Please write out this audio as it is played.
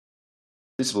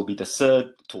This will be the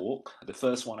third talk. The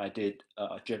first one I did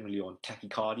generally on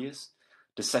tachycardias.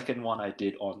 The second one I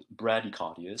did on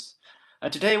bradycardias.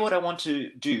 And today what I want to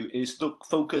do is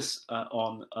focus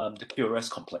on the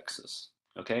QRS complexes,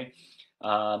 okay?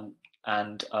 I'm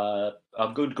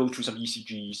going to go through some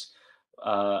ECGs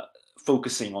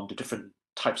focusing on the different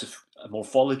types of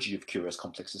morphology of QRS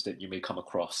complexes that you may come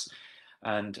across.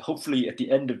 And hopefully at the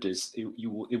end of this, it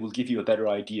will give you a better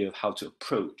idea of how to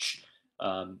approach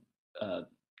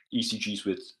ECGs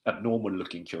with abnormal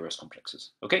looking QRS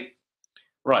complexes. Okay,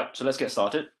 right, so let's get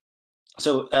started.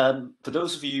 So for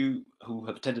those of you who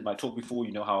have attended my talk before,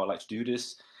 you know how I like to do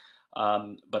this,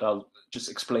 but I'll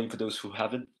just explain for those who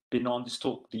haven't been on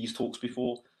these talks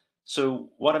before. So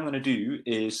what I'm going to do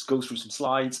is go through some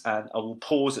slides, and I will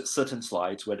pause at certain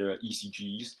slides where there are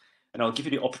ECGs, and I'll give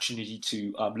you the opportunity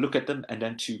to look at them and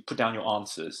then to put down your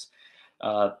answers.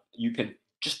 You can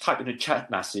just type in a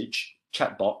chat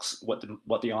box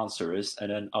what the answer is, and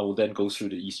then I will then go through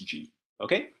the ECG.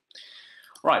 Okay,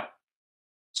 right.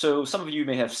 So some of you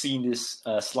may have seen this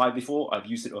slide before. I've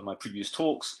used it on my previous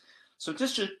talks. So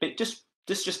this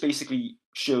just basically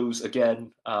shows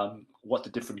again what the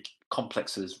different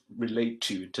complexes relate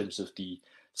to in terms of the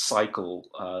cycle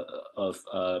of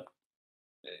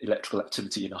electrical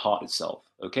activity in the heart itself.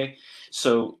 Okay,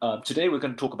 so today we're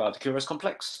going to talk about the QRS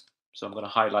complex. So I'm going to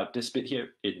highlight this bit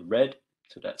here in red.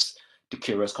 So that's the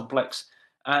QRS complex,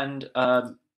 and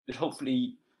it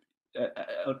hopefully,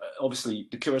 obviously,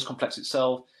 the QRS complex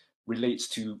itself relates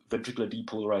to ventricular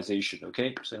depolarization.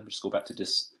 Okay, so let me just go back to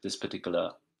this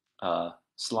particular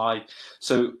slide.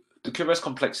 So the QRS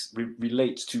complex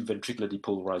relates to ventricular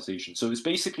depolarization. So it's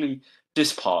basically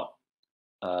this part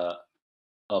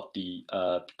of the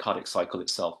cardiac cycle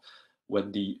itself,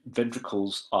 when the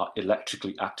ventricles are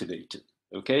electrically activated.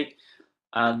 Okay,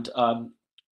 and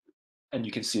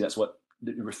you can see that's what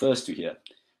it refers to here.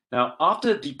 Now,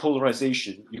 after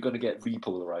depolarization, you're going to get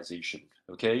repolarization.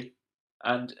 Okay,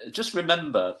 and just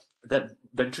remember that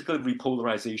ventricular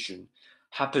repolarization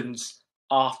happens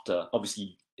after.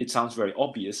 Obviously, it sounds very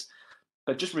obvious,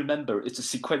 but just remember it's a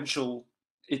sequential.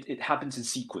 It happens in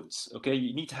sequence. Okay,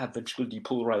 you need to have ventricular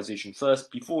depolarization first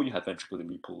before you have ventricular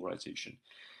repolarization.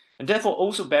 And therefore,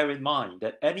 also bear in mind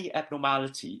that any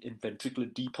abnormality in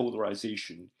ventricular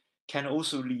depolarization can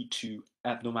also lead to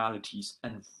abnormalities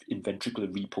in ventricular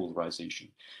repolarization.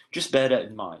 Just bear that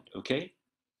in mind, okay?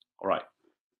 All right.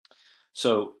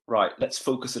 So, right, let's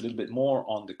focus a little bit more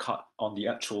on the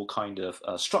actual kind of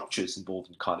structures involved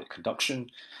in cardiac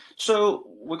conduction. So,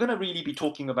 we're going to really be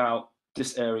talking about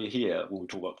this area here when we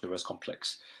talk about QRS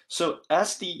complex. So,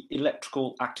 as the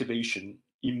electrical activation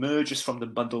emerges from the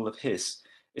bundle of His,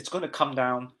 it's going to come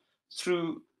down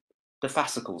through the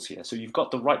fascicles here. So you've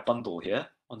got the right bundle here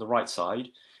on the right side,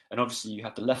 and obviously you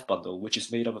have the left bundle, which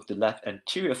is made up of the left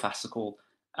anterior fascicle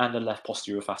and the left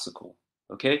posterior fascicle.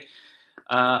 Okay,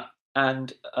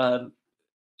 and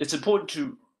it's important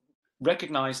to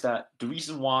recognize that the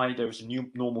reason why there is a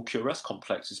new normal QRS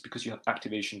complex is because you have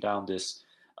activation down this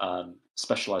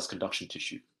specialized conduction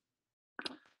tissue.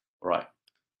 All right,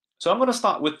 so I'm going to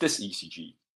start with this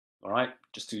ECG. All right,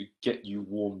 just to get you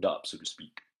warmed up, so to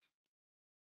speak.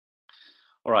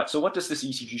 All right, so what does this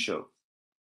ECG show?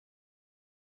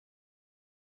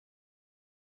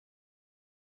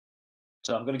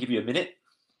 So I'm going to give you a minute.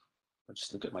 I'll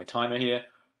just look at my timer here.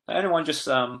 Anyone just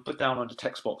put down on the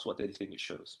text box what they think it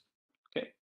shows. Okay.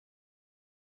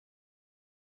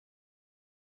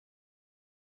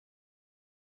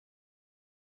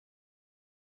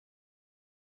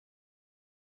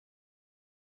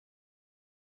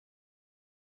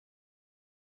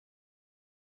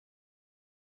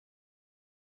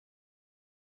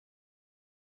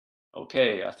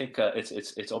 Okay, I think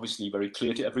it's obviously very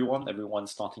clear to everyone.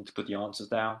 Everyone's starting to put the answers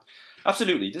down.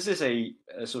 Absolutely, this is a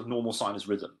sort of normal sinus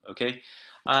rhythm. Okay,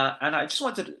 and I just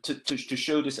wanted to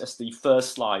show this as the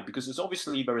first slide because it's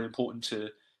obviously very important to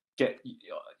get.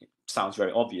 It sounds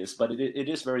very obvious, but it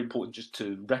is very important just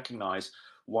to recognize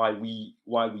why we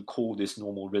call this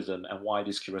normal rhythm and why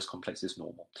this QRS complex is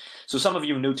normal. So some of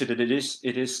you noted that it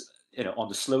is on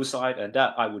the slow side, and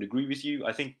that I would agree with you.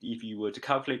 I think if you were to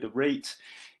calculate the rate,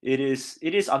 it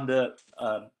is under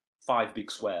 5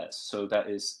 big squares. So that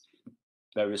is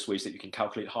various ways that you can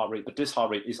calculate heart rate, but this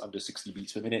heart rate is under 60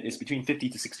 beats per minute. It's between 50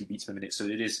 to 60 beats per minute. So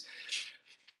it is,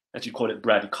 as you call it,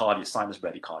 bradycardia, sinus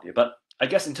bradycardia. But I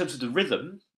guess in terms of the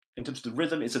rhythm,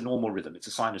 it's a normal rhythm. It's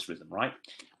a sinus rhythm, right?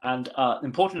 And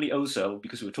importantly also,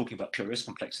 because we're talking about QRS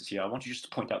complexes here, I want you just to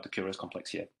point out the QRS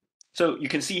complex here. So you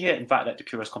can see here, in fact, that the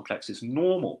QRS complex is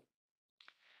normal.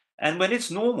 And when it's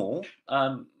normal,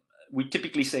 we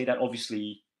typically say that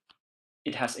obviously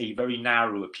it has a very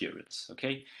narrow appearance.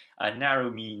 Okay,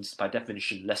 narrow means by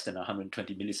definition less than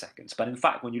 120 milliseconds. But in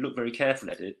fact, when you look very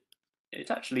carefully at it,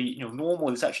 it's actually, you know,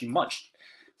 normal is actually much,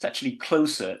 it's actually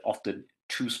closer often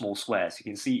to small squares. You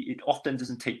can see it often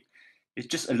doesn't take, it's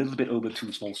just a little bit over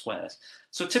 2 small squares.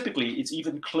 So typically it's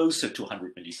even closer to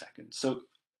 100 milliseconds. So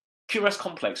QRS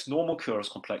complex, normal QRS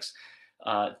complex,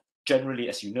 generally,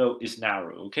 as you know, is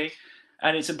narrow, okay?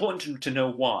 And it's important to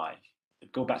know why.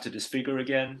 Go back to this figure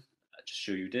again. I'll just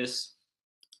show you this.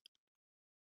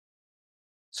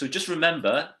 So just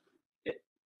remember,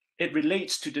 it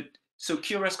relates to the, so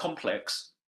QRS complex,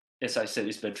 as I said,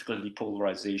 is ventricular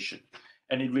depolarization.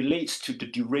 And it relates to the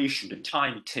duration, the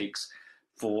time it takes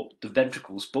for the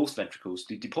ventricles, both ventricles,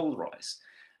 to depolarize.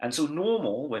 And so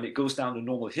normal, when it goes down the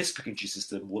normal His-Purkinje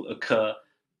system, will occur,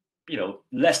 you know,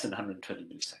 less than 120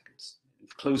 milliseconds,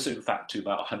 closer in fact to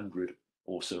about 100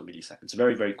 or so milliseconds.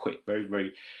 Very, very quick, very,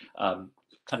 very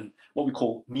kind of what we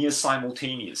call near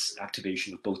simultaneous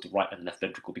activation of both the right and left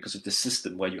ventricle, because of the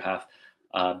system where you have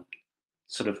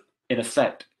sort of, in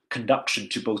effect, conduction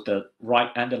to both the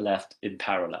right and the left in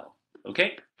parallel.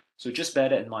 Okay, so just bear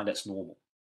that in mind. That's normal.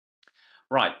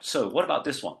 Right. So what about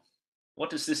this one? What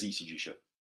does this ECG show?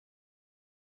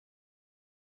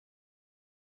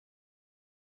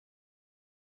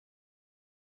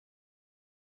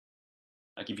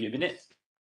 I'll give you a minute.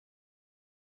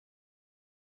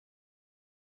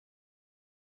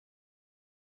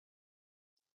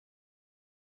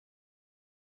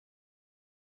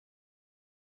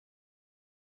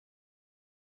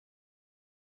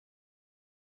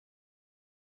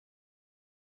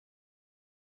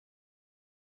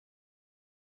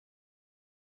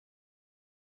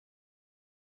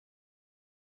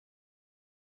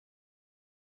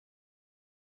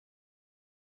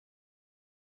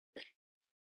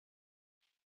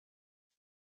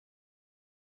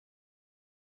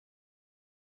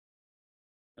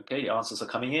 Okay, the answers are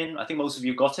coming in. I think most of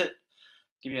you got it.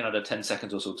 Give me another 10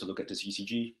 seconds or so to look at this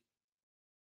ECG.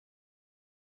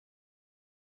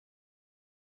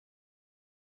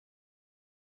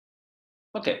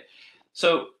 Okay,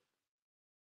 so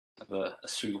I have a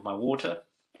swig of my water.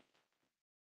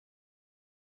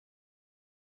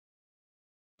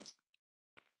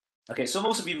 Okay, so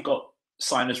most of you have got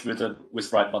sinus rhythm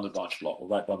with right bundle branch block, or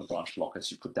right bundle branch block,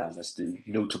 as you put down as the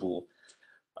notable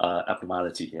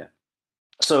abnormality here.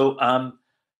 So,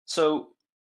 so,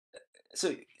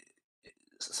 so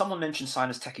someone mentioned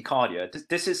sinus tachycardia.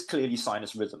 This is clearly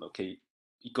sinus rhythm. Okay,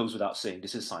 it goes without saying.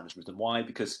 This is sinus rhythm. Why?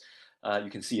 Because you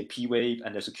can see a P wave,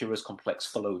 and there's a QRS complex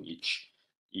following each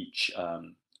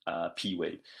P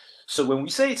wave. So when we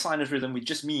say sinus rhythm, it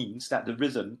just means that the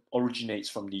rhythm originates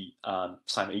from the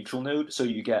sinoatrial node. So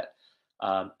you get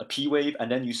a P wave,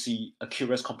 and then you see a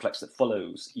QRS complex that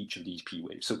follows each of these P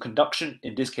waves. So conduction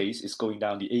in this case is going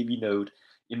down the AV node,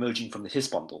 emerging from the His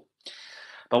bundle.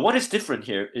 But what is different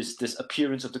here is this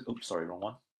appearance of the, oops, sorry, wrong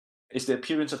one, is the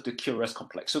appearance of the QRS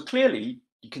complex. So clearly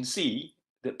you can see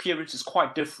the appearance is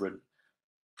quite different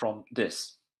from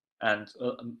this. And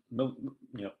you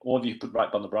know, all of you put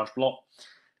right bundle branch block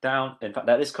down. In fact,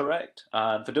 that is correct.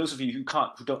 And for those of you who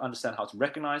don't understand how to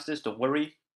recognize this, don't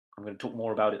worry. I'm going to talk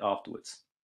more about it afterwards.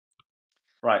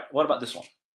 Right. What about this one?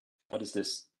 What is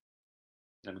this?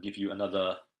 Let me give you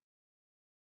another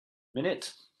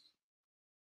minute.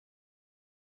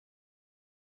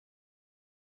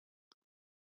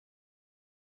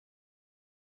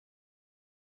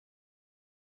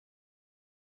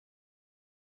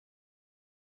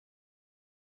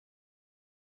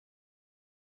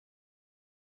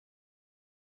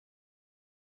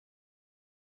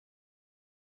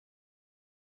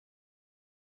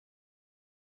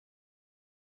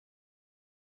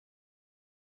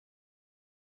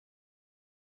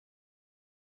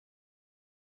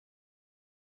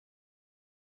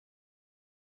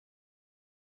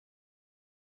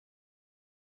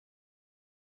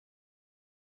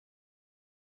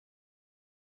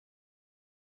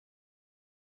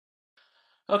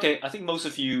 Okay, I think most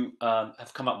of you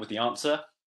have come up with the answer.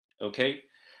 Okay,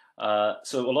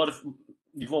 so a lot of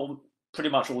you've all pretty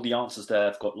much all the answers there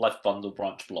have got left bundle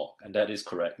branch block, and that is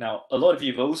correct. Now, a lot of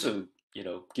you have also, you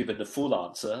know, given the full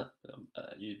answer.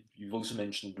 You've also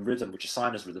mentioned rhythm, which is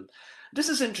sinus rhythm. This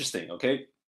is interesting. Okay,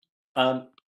 so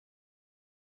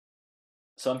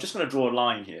I'm just going to draw a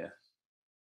line here.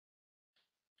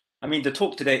 I mean, the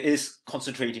talk today is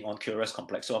concentrating on QRS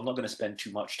complex, so I'm not going to spend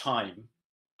too much time,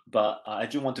 but I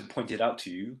do want to point it out to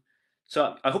you.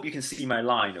 So I hope you can see my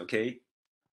line, okay?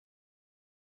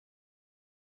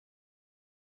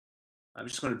 I'm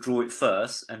just going to draw it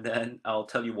first, and then I'll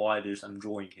tell you why it is I'm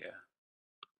drawing here.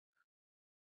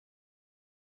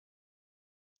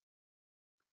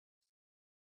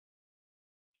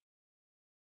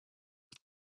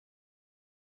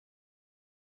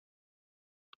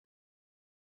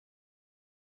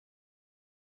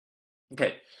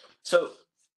 Okay, so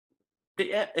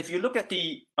if you look at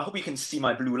I hope you can see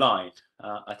my blue line.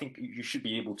 I think you should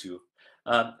be able to.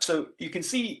 So you can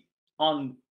see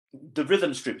on the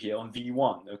rhythm strip here on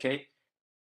V1, okay,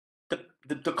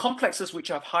 the complexes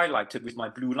which I've highlighted with my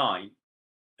blue line,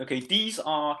 okay, these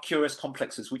are QRS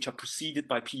complexes which are preceded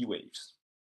by P waves.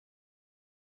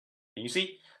 Can you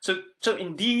see? So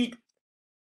indeed,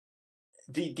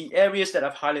 the areas that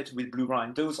I've highlighted with blue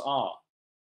line, those are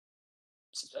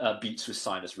beats with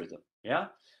sinus rhythm. Yeah,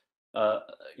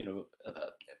 you know,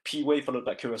 P wave followed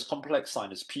by QRS complex,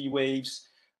 sinus P waves,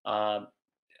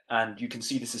 and you can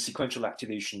see this is sequential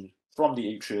activation from the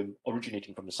atrium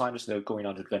originating from the sinus node going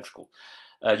under the ventricle.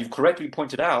 You've correctly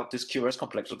pointed out this QRS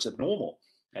complex looks abnormal,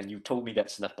 and you told me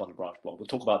that's left bundle branch block. We'll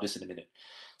talk about this in a minute.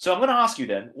 So I'm going to ask you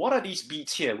then, what are these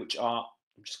beats here, which are,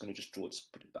 I'm just going to just draw this,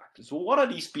 put it back. So what are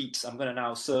these beats? I'm going to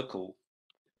now circle.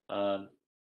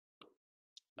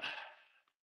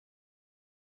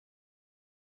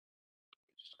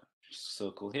 Just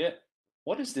circle here.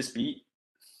 What is this beat?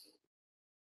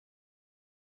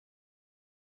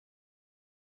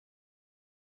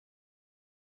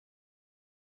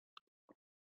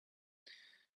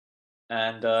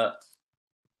 And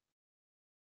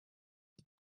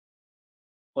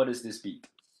what is this beat?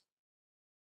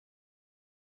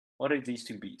 What are these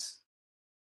two beats?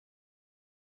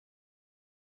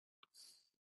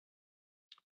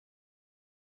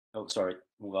 Oh, sorry,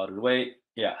 move out of the way.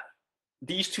 Yeah,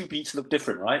 these two beats look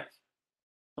different, right?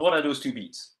 What are those two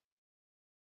beats?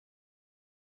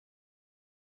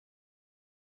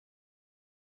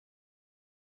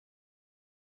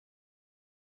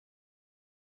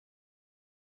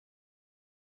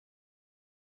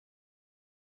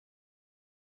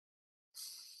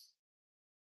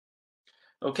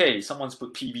 Okay, someone's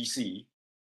put PVC,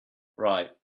 right?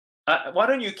 Why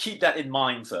don't you keep that in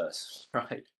mind first,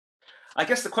 right? I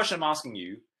guess the question I'm asking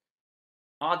you,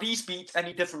 are these beats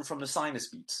any different from the sinus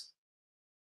beats?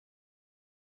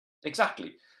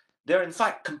 Exactly. They're in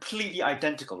fact completely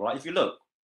identical, right? If you look,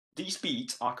 these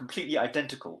beats are completely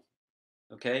identical,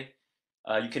 okay?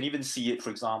 You can even see it,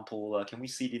 for example, can we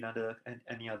see it in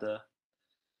any other?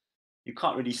 You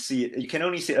can't really see it. You can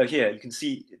only see it here. You can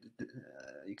see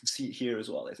it here as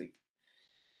well, I think.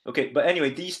 Okay, but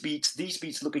anyway, these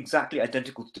beats look exactly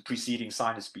identical to the preceding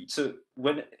sinus beat. So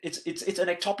when it's an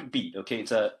ectopic beat, okay,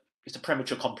 it's a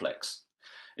premature complex.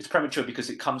 It's premature because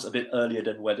it comes a bit earlier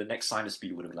than where the next sinus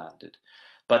beat would have landed.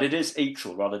 But it is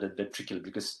atrial rather than ventricular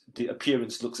because the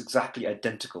appearance looks exactly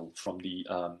identical from the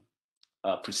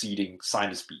preceding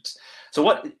sinus beats. So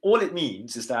all it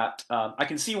means is that I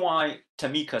can see why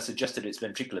Tamika suggested it's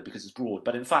ventricular because it's broad,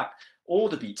 but in fact, all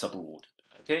the beats are broad,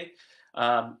 okay?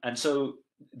 And so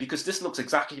because this looks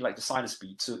exactly like the sinus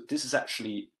beat, so this is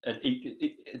actually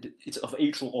it's of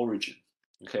atrial origin,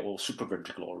 okay, or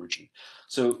supraventricular origin.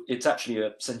 So it's actually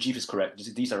Sanjeev is correct.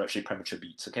 These are actually premature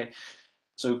beats, okay?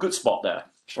 So good spot there.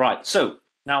 Right. So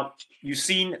now you've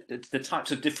seen the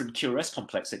types of different QRS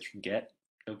complex that you can get.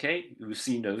 Okay, we've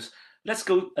seen those. Let's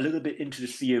go a little bit into the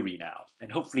theory now,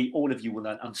 and hopefully all of you will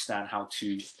then understand how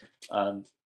to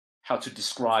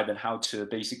describe and how to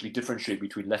basically differentiate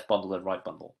between left bundle and right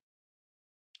bundle.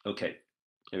 Okay,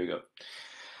 here we go.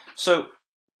 So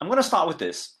I'm going to start with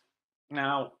this.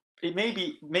 Now, it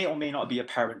may or may not be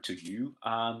apparent to you.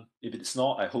 If it's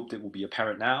not, I hope it will be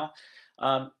apparent now.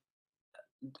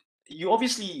 You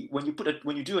obviously, when you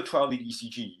do a 12-lead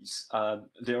ECGs,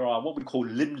 there are what we call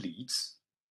limb leads,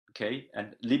 okay,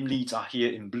 and limb leads are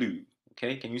here in blue.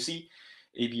 Okay, can you see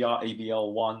ABR,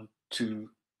 ABL, 1, 2,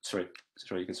 sorry,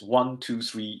 it's 1, 2,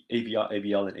 3, ABR,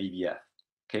 ABL, and ABF.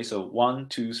 Okay, so 1,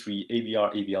 2, 3,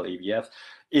 ABR, ABL, ABF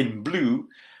in blue.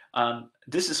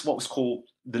 This is what's called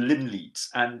the limb leads,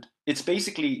 and it's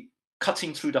basically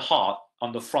cutting through the heart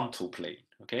on the frontal plane.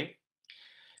 Okay,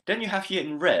 then you have here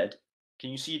in red. Can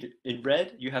you see that in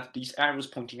red? You have these arrows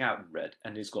pointing out in red,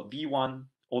 and it's got V1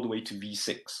 all the way to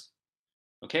V6.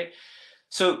 Okay,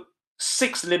 so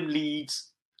 6 limb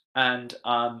leads, and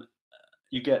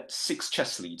you get 6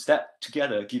 chest leads. That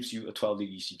together gives you a 12-lead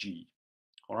ECG.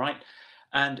 All right,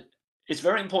 and it's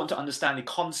very important to understand the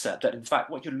concept that in fact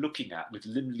what you're looking at with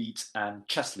limb leads and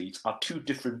chest leads are 2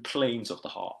 different planes of the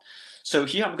heart. So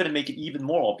here I'm going to make it even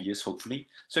more obvious, hopefully.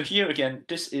 So here again,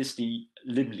 this is the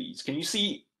limb leads. Can you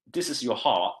see this is your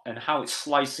heart and how it's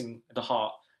slicing the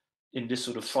heart in this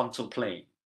sort of frontal plane?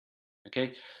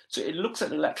 Okay, so it looks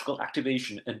at electrical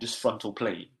activation in this frontal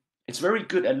plane. It's very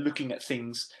good at looking at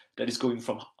things that is going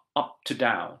from up to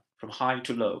down, from high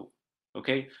to low.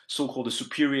 Okay, so-called the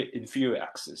superior inferior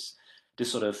axis,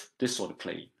 this sort of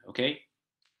plane. Okay,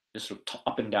 this sort of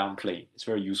up and down plane. It's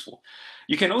very useful.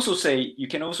 You can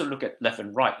also look at left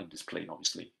and right in this plane,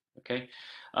 obviously. Okay,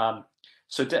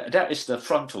 so that is the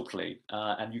frontal plane,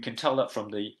 and you can tell that from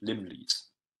the limb leads.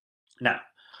 Now,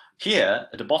 here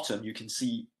at the bottom, you can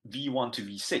see V1 to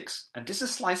V6, and this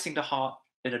is slicing the heart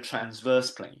in a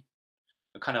transverse plane,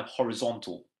 a kind of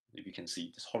horizontal, if you can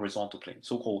see this horizontal plane,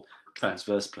 so-called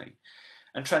transverse plane.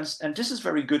 And this is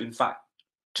very good, in fact,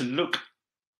 to look.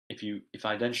 If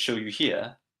I then show you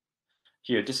here,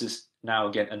 this is now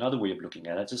again another way of looking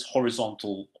at it. This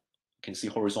horizontal, you can see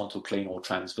horizontal plane or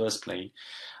transverse plane.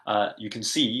 You can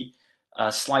see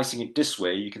slicing it this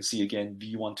way, you can see again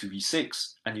V1 to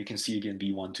V6, and you can see again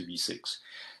V1 to V6.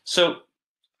 So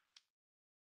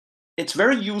it's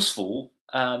very useful,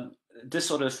 this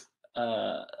sort of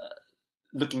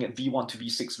looking at V1 to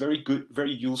V6, very good,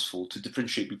 very useful to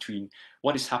differentiate between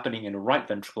what is happening in the right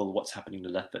ventricle and what's happening in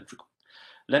the left ventricle.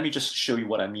 Let me just show you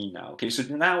what I mean now. Okay, so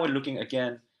now we're looking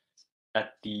again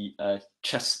at the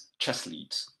chest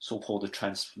leads, so-called the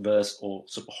transverse or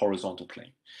horizontal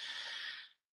plane.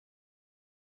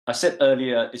 I said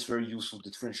earlier it's very useful to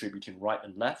differentiate between right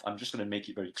and left. I'm just going to make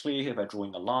it very clear here by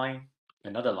drawing a line,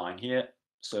 another line here.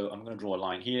 So I'm going to draw a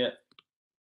line here.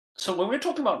 So when we're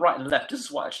talking about right and left, this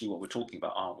is what we're talking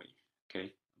about, aren't we? Okay,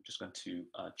 I'm just going to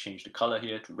change the color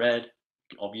here to red,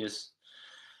 obvious.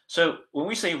 So when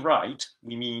we say right,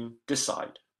 we mean this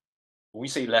side. When we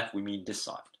say left, we mean this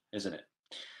side, isn't it?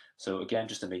 So again,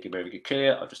 just to make it very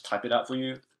clear, I'll just type it out for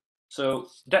you. So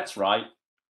that's right.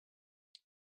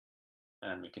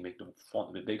 And we can make the font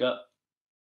a bit bigger.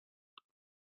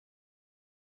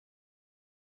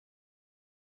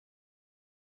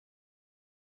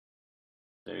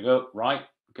 There you go, right,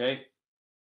 okay.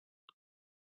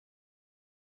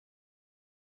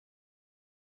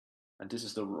 And this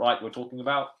is the right we're talking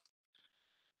about.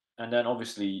 And then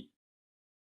obviously,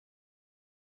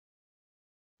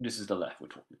 this is the left we're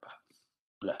talking about.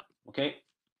 Left, okay.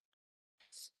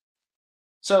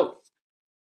 So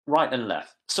right and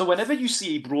left. So whenever you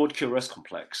see a broad QRS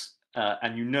complex,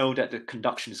 and you know that the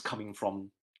conduction is coming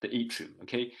from the atrium,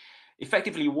 okay,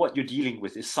 effectively what you're dealing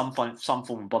with is some form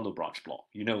of bundle branch block.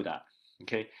 You know that,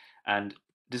 okay, and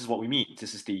this is what we mean.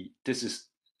 This is the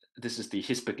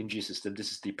His Purkinje system.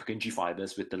 This is the Purkinje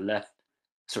fibers with the left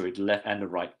and the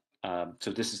right.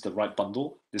 So this is the right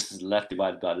bundle. This is the left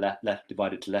divided by left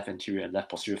divided to left anterior and left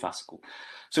posterior fascicle.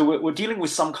 So we're dealing with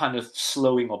some kind of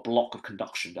slowing or block of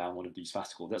conduction down one of these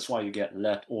fascicles. That's why you get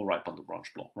left or right bundle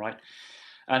branch block, right?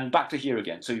 And back to here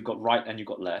again. So you've got right and you've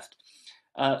got left.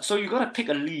 So you've got to pick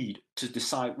a lead to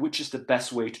decide which is the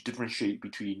best way to differentiate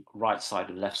between right side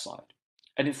and left side.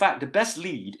 And in fact, the best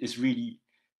lead is really,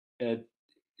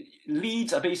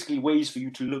 leads are basically ways for you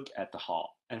to look at the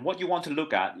heart. And what you want to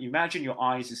look at, imagine your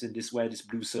eyes is in this, where this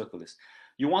blue circle is.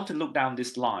 You want to look down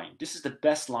this line. This is the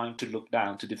best line to look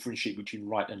down to differentiate between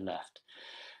right and left.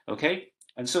 Okay?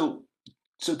 And so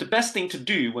the best thing to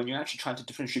do when you're actually trying to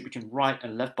differentiate between right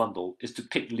and left bundle is to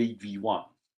pick lead V1.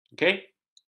 Okay?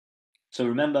 So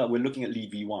remember, we're looking at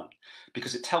lead V1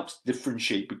 because it helps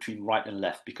differentiate between right and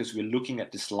left because we're looking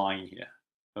at this line here.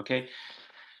 Okay?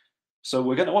 So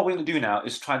what we're going to do now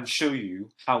is try and show you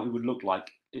how it would look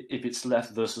like if it's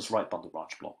left versus right bundle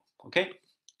branch block. Okay,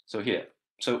 so here.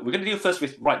 So we're going to deal first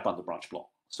with right bundle branch block.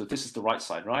 So this is the right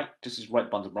side, right? This is right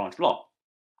bundle branch block.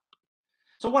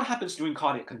 So what happens during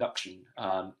cardiac conduction?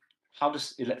 How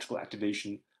does electrical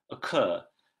activation occur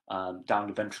down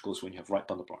the ventricles when you have right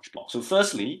bundle branch block? So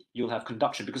firstly, you'll have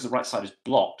conduction because the right side is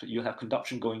blocked. You'll have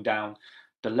conduction going down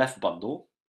the left bundle.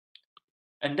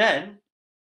 And then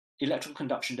electrical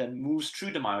conduction then moves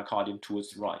through the myocardium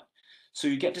towards the right. So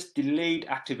you get this delayed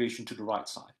activation to the right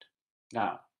side.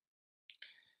 Now,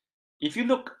 if you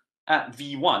look at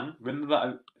V1, remember,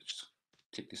 I'll just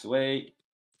take this away.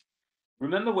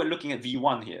 Remember, we're looking at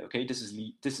V1 here, okay? This is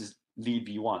lead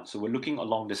V1. So we're looking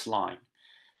along this line.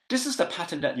 This is the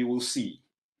pattern that you will see,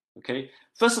 okay?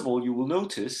 First of all, you will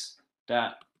notice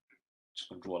that, just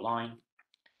going to draw a line.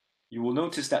 You will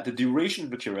notice that the duration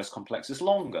of the QRS complex is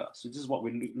longer. So this is what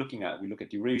we're looking at. We look at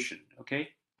duration, okay?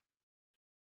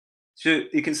 So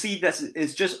you can see that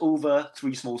it's just over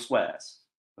 3 small squares,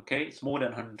 okay? It's more than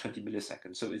 120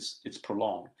 milliseconds, so it's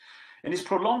prolonged. And it's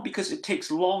prolonged because it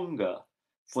takes longer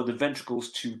for the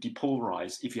ventricles to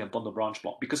depolarize if you have bundle branch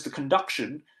block, because the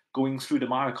conduction going through the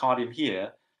myocardium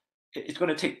here, it's going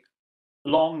to take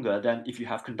longer than if you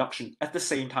have conduction at the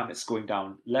same time it's going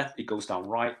down left, it goes down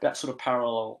right. That sort of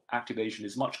parallel activation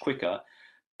is much quicker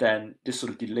than this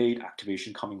sort of delayed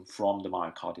activation coming from the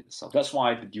myocardium itself. That's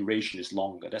why the duration is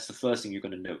longer. That's the first thing you're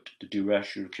going to note. The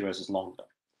duration of QRS is longer.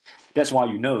 That's why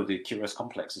you know the QRS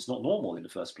complex is not normal in the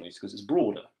first place, because it's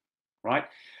broader, right?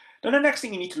 Then the next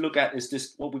thing you need to look at is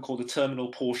this, what we call the terminal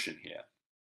portion here.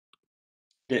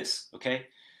 This, okay?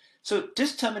 So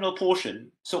this terminal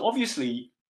portion, so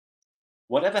obviously,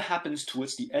 whatever happens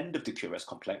towards the end of the QRS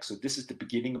complex, so this is the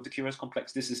beginning of the QRS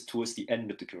complex, this is towards the end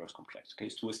of the QRS complex, okay?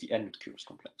 It's towards the end of the QRS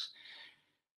complex.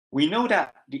 We know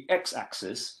that the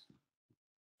x-axis,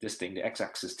 this thing, the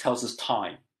x-axis tells us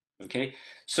time, okay?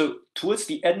 So towards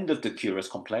the end of the QRS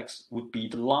complex would be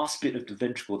the last bit of the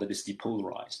ventricle that is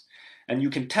depolarized. And you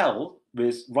can tell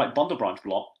with right bundle branch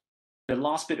block, the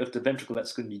last bit of the ventricle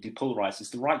that's going to be depolarized is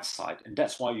the right side. And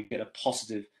that's why you get a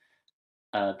positive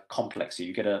complex here.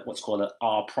 You get a what's called an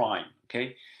R prime,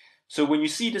 okay? So when you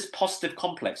see this positive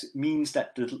complex, it means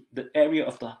that the area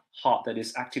of the heart that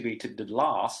is activated the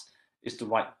last is the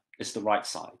right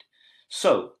side.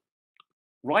 So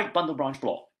right bundle branch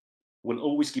block will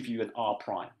always give you an R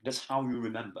prime. That's how you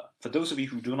remember. For those of you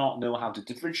who do not know how to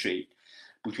differentiate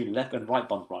between left and right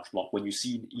bundle branch block, when you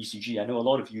see an ECG, I know a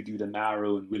lot of you do the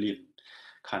Marrow and William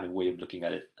kind of way of looking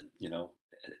at it. You know,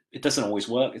 it doesn't always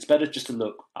work. It's better just to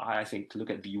look, I think, to look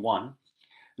at V1,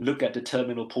 look at the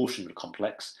terminal portion of the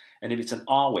complex, and if it's an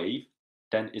R wave,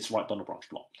 then it's right bundle branch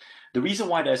block. The reason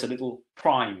why there's a little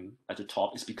prime at the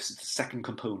top is because it's the second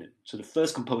component. So the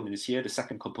first component is here, the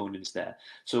second component is there.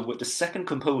 So what the second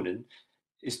component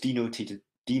is denoted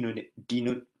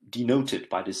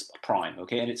by this prime,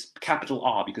 okay? And it's capital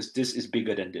R because this is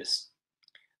bigger than this.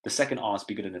 The second R is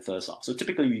bigger than the first R. So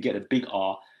typically you get a big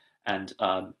R, and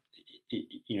and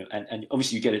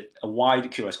obviously you get a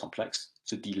wide QRS complex,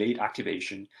 so delayed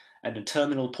activation, and the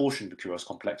terminal portion of the QRS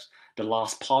complex, the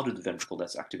last part of the ventricle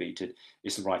that's activated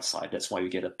is the right side. That's why you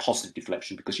get a positive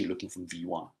deflection because you're looking from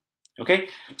V1. Okay,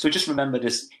 so just remember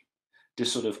this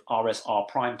sort of RSR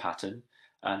prime pattern,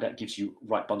 and that gives you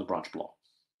right bundle branch block.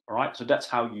 All right, so that's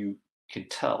how you can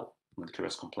tell from the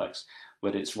QRS complex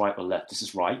whether it's right or left. This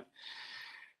is right.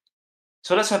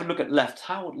 So let's have a look at left.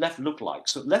 How would left look like?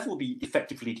 So left will be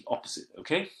effectively the opposite,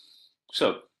 okay?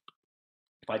 So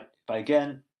if I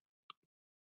again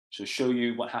show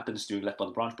you what happens during left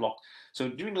bundle branch block. So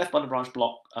during left bundle branch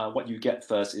block, what you get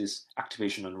first is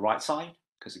activation on the right side,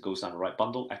 because it goes down the right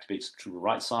bundle, activates through the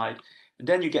right side. And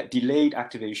then you get delayed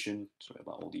activation. Sorry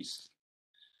about all these.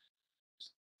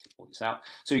 Take all this out.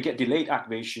 So you get delayed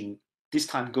activation, this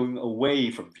time going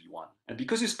away from V1. And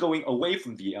because it's going away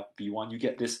from V1, you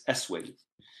get this S wave.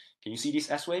 Can you see this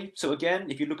S wave? So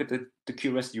again, if you look at the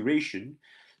QRS duration,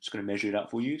 I'm just going to measure it out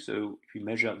for you. So if you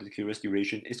measure out the QRS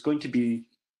duration, it's going to be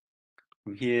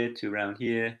from here to around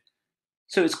here.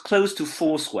 So it's close to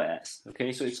 4 squares,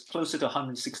 okay? So it's closer to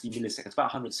 160 milliseconds, about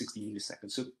 160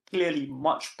 milliseconds. So clearly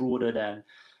much broader than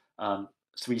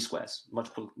 3 squares, much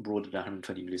broader than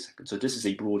 120 milliseconds. So this is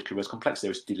a broad QRS complex.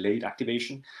 There's delayed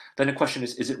activation. Then the question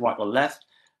is it right or left?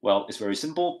 Well, it's very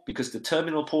simple because the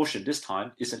terminal portion this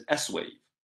time is an S wave.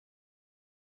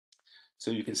 So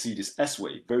you can see this S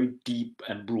wave, very deep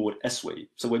and broad S wave.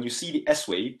 So when you see the S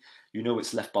wave, you know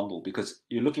it's left bundle because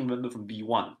you're looking, remember, from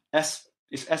B1. S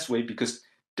is S wave because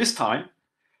this time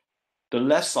the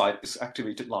left side is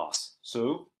activated last.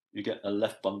 So you get a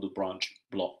left bundle branch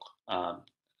block.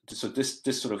 So this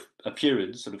sort of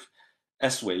appearance, sort of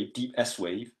S wave, deep S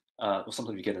wave, or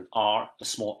sometimes you get an R, a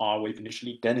small R wave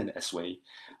initially, then an S wave.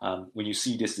 When you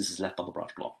see this is left bundle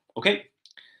branch block. Okay.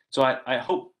 So I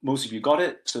hope most of you got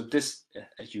it. So this,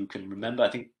 as you can remember, I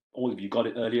think all of you got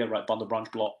it earlier, right bundle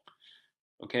branch block.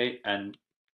 Okay, and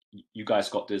you guys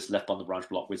got this left bundle branch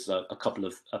block with a couple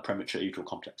of premature atrial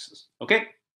complexes. Okay,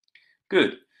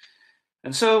 good.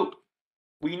 And so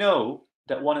we know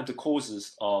that one of the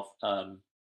causes of a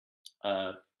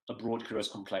broad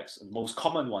QRS complex, and the most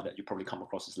common one that you probably come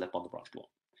across, is left bundle branch block.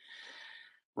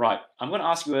 Right, I'm going to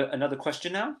ask you another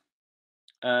question now.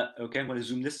 Okay, I'm going to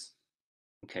zoom this.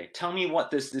 Okay, tell me what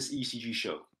does this ECG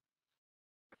show?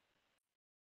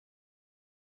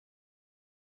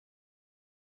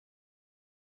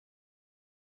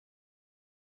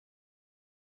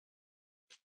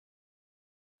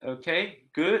 Okay,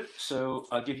 good. So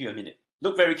I'll give you a minute.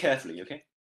 Look very carefully, okay?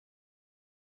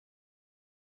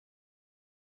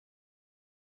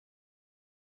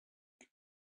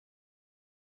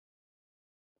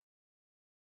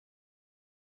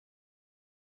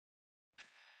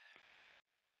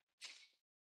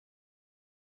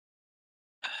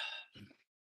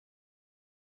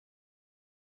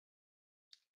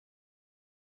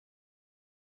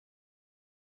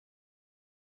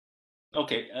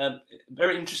 Okay,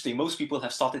 very interesting. Most people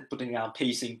have started putting down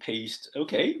pacing, paced.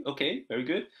 Okay, very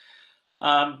good.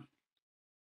 Some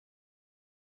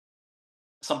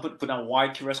put down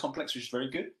wide QRS complex, which is very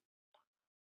good.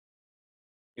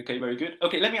 Okay, very good.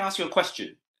 Okay, let me ask you a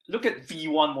question. Look at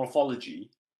V1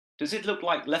 morphology. Does it look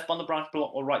like left bundle branch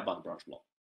block or right bundle branch block?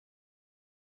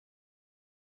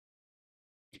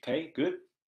 Okay, good.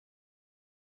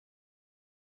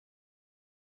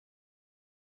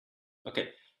 Okay.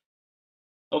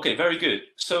 Okay, very good.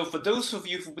 So for those of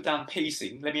you who put down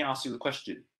pacing, let me ask you the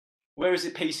question. Where is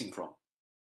it pacing from?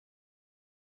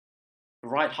 The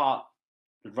right heart,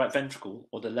 the right ventricle,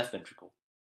 or the left ventricle?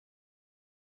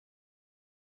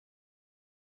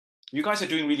 You guys are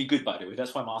doing really good, by the way.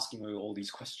 That's why I'm asking you all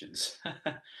these questions.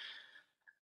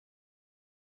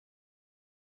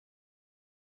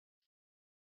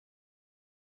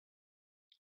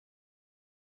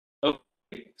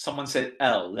 Okay, someone said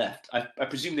L, left. I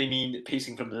presume they mean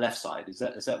pacing from the left side. Is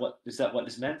that what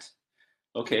is meant?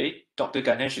 Okay, Dr.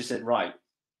 Ganesh said right.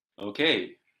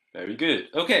 Okay, very good.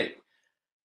 Okay,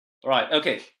 all right.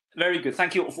 Okay, very good.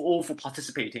 Thank you all for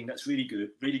participating. That's really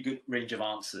good. Really good range of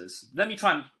answers. Let me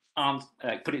try and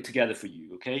put it together for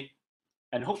you. Okay,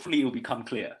 and hopefully it will become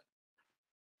clear.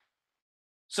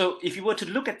 So if you were to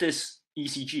look at this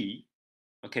ECG,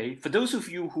 okay, for those of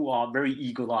you who are very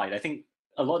eagle-eyed, I think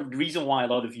a lot of the reason why a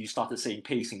lot of you started saying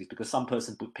pacing is because some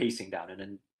person put pacing down, and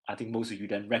then I think most of you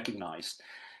then recognized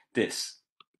this.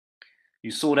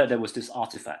 You saw that there was this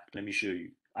artifact. Let me show you.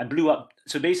 I blew up.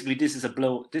 So basically, this is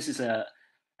a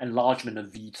enlargement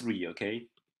of V3. Okay,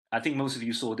 I think most of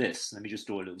you saw this. Let me just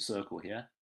draw a little circle here.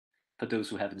 For those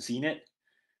who haven't seen it,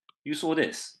 you saw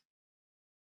this.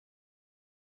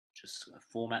 Just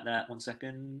format that 1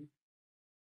 second.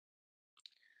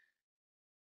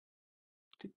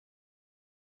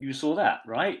 You saw that,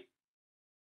 right?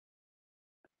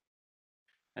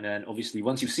 And then obviously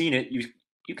once you've seen it,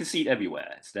 you can see it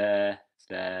everywhere. It's there, it's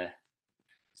there,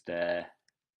 it's there,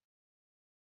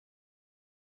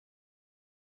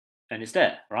 and it's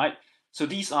there, right? So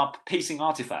these are pacing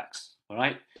artifacts, all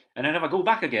right? And then if I go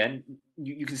back again,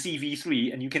 you can see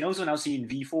V3, and you can also now see in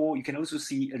V4, you can also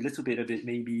see a little bit of it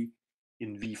maybe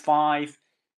in V5,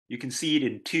 you can see it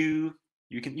in 2,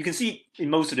 you can see it in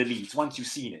most of the leads. Once you've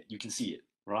seen it, you can see it,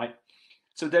 right?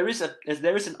 So there is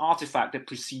an artifact that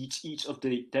precedes each of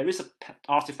the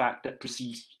artifact that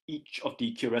precedes each of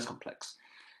the QRS complex,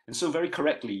 and so very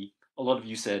correctly, a lot of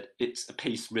you said it's a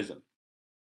pace rhythm.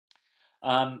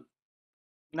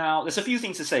 Now, there's a few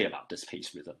things to say about this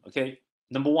pace rhythm. Okay,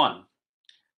 number one,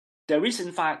 there is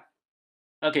in fact.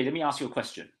 Okay, let me ask you a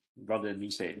question rather than me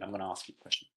saying. I'm going to ask you a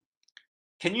question.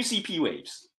 Can you see P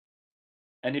waves?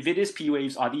 And if it is P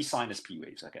waves, are these sinus P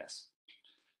waves? I guess.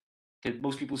 Can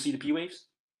most people see the P waves?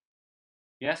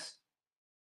 Yes.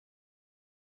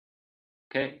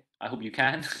 Okay, I hope you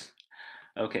can.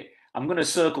 Okay, I'm going to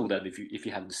circle them if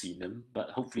you haven't seen them,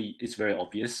 but hopefully it's very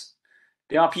obvious.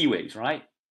 They are P waves, right?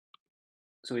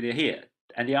 So they're here,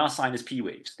 and they are sinus P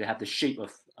waves. They have the shape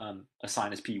of a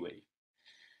sinus P wave.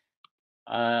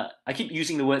 I keep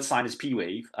using the word sinus P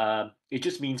wave. It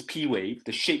just means P wave.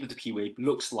 The shape of the P wave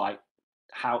looks like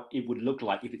how it would look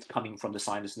like if it's coming from the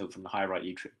sinus node from the higher right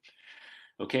atrium.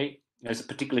 Okay, there's a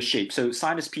particular shape. So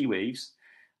sinus P waves,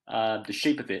 the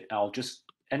shape of it,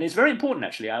 and it's very important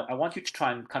actually. I want you to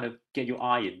try and kind of get your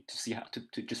eye in to see how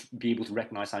to just be able to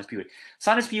recognize sinus P wave.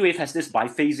 Sinus P wave has this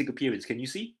biphasic appearance. Can you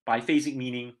see? Biphasic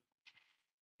meaning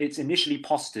it's initially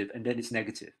positive and then it's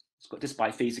negative. It's got this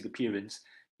biphasic appearance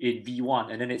in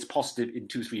V1 and then it's positive in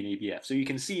 2, 3 and ABF. So you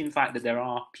can see in fact that there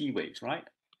are P waves, right?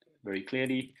 Very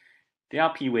clearly, there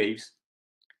are P waves.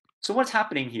 So what's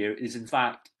happening here is in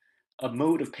fact a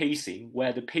mode of pacing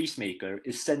where the pacemaker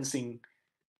is sensing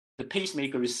the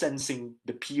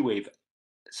P wave.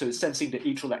 So it's sensing the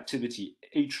atrial activity,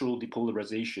 atrial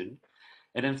depolarization,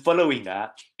 and then following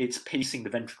that, it's pacing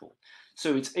the ventricle.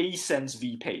 So it's A sense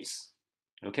V pace.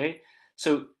 Okay,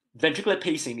 so ventricular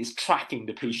pacing is tracking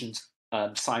the patient's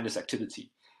sinus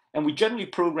activity. And we generally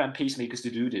program pacemakers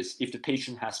to do this if the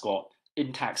patient has got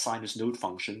intact sinus node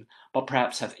function, but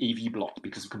perhaps have AV block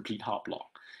because of complete heart block.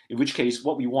 In which case,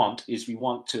 what we want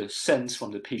to sense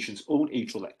from the patient's own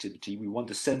atrial activity, we want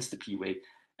to sense the P wave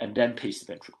and then pace the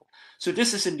ventricle. So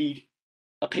this is indeed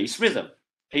a pace rhythm,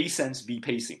 A sense, V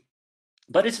pacing.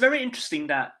 But it's very interesting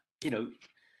that,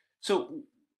 so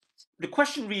the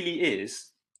question really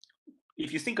is,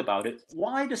 if you think about it,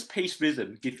 why does pace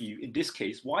rhythm give you, in this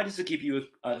case, why does it give you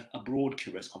a broad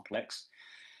QRS complex?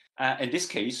 In this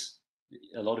case,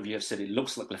 a lot of you have said it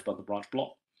looks like left bundle branch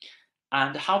block.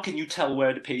 And how can you tell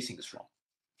where the pacing is from?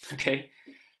 Okay,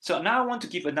 so now I want to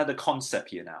give another concept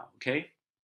here now, okay?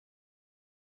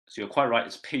 So you're quite right,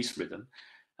 it's pace rhythm.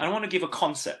 And I want to give a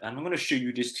concept, and I'm going to show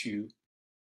you these two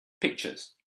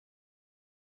pictures.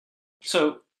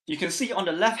 So you can see on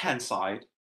the left-hand side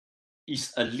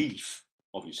is a leaf,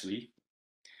 obviously.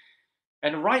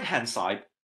 And the right-hand side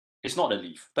is not a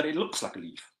leaf, but it looks like a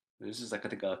leaf. This is like, I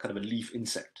think, a kind of a leaf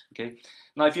insect. Okay.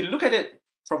 Now, if you look at it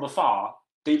from afar,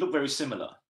 they look very similar,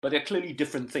 but they're clearly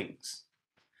different things.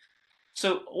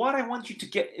 So what I want you to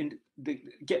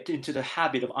get into the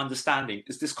habit of understanding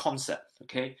is this concept.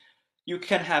 Okay. You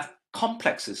can have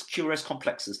complexes, QRS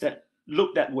complexes, that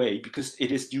look that way because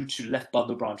it is due to left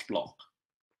bundle branch block.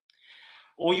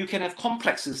 Or you can have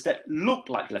complexes that look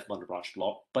like left bundle branch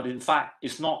block, but in fact,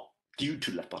 it's not due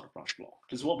to left bundle branch block.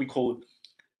 This is what we call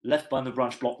left bundle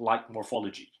branch block-like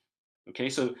morphology. Okay,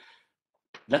 so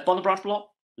left bundle branch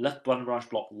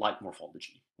block-like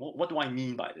morphology. What do I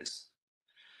mean by this?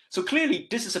 So clearly,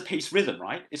 this is a pace rhythm,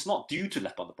 right? It's not due to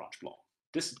left bundle branch block.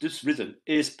 This rhythm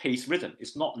is pace rhythm.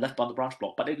 It's not left bundle branch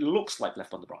block, but it looks like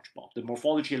left bundle branch block. The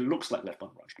morphology looks like left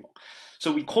bundle branch block.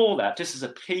 So we call that this is a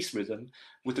pace rhythm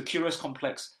with the QRS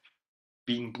complex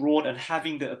being broad and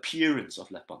having the appearance of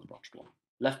left bundle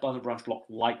branch block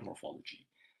like morphology.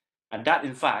 And that,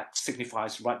 in fact,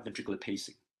 signifies right ventricular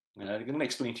pacing. And I'm going to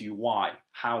explain to you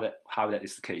how that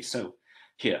is the case. So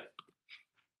here.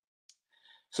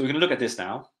 So we're going to look at this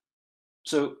now.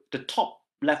 So the top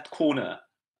left corner,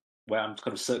 where I'm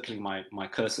kind of circling my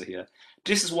cursor here,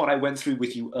 this is what I went through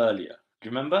with you earlier. Do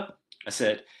you remember? I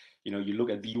said, you look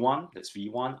at V1, that's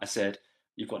V1. I said,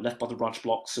 you've got left bundle branch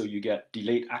block, so you get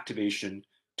delayed activation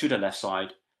to the left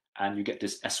side, and you get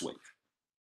this S wave,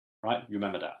 right? You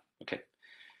remember that, okay.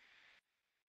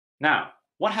 Now,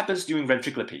 what happens during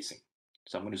ventricular pacing?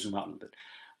 So I'm going to zoom out a little bit.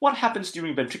 What happens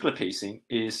during ventricular pacing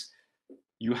is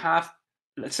you have,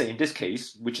 let's say in this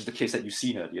case, which is the case that you've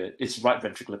seen earlier, it's right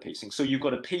ventricular pacing. So you've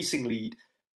got a pacing lead.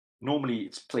 Normally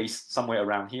it's placed somewhere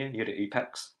around here near the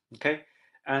apex, okay?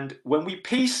 And when we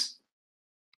pace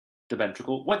the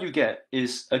ventricle, what you get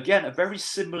is, again, a very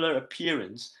similar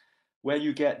appearance where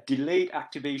you get delayed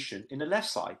activation in the left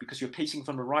side because you're pacing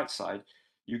from the right side.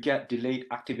 You get delayed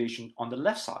activation on the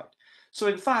left side. So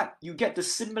in fact, you get the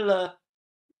similar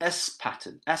S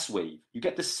pattern, S wave. You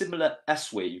get the similar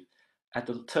S wave at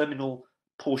the terminal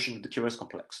portion of the QRS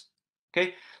complex.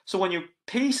 Okay, so when you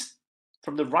pace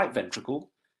from the right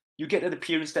ventricle, you get an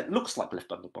appearance that looks like left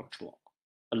bundle branch block,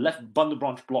 a left bundle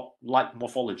branch block like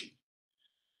morphology.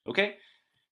 Okay,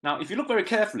 now if you look very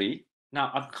carefully,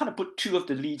 now I've kind of put two of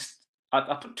the leads.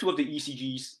 I've put two of the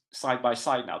ECGs side by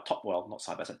side now, not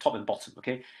side by side, top and bottom,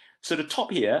 okay? So the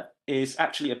top here is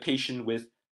actually a patient with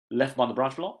left bundle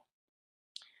branch block.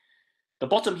 The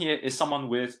bottom here is someone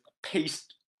with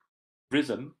paced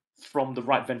rhythm from the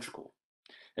right ventricle.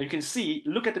 And you can see,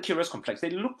 look at the QRS complex, they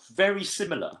look very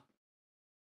similar,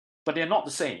 but they're not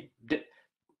the same. The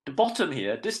bottom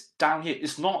here, this down here,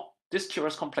 is not, this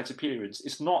QRS complex appearance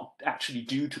is not actually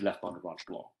due to left bundle branch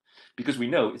block, because we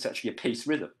know it's actually a paced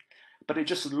rhythm. But it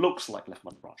just looks like left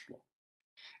bundle branch block.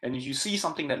 And if you see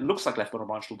something that looks like left bundle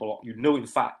branch block, you know, in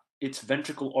fact, its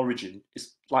ventricle origin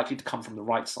is likely to come from the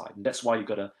right side. And that's why it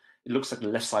looks like the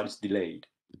left side is delayed.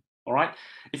 All right.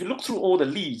 If you look through all the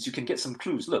leads, you can get some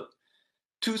clues. Look,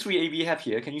 2, 3 ABF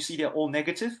here. Can you see they're all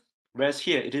negative? Whereas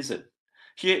here it isn't.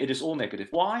 Here it is all negative.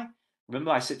 Why? Remember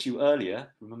I said to you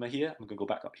earlier, remember here, I'm going to go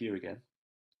back up here again.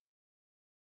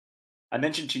 I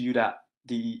mentioned to you that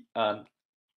the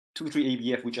 2, 3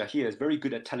 ABF, which are here, is very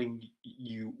good at telling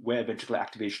you where ventricular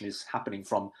activation is happening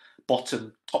from top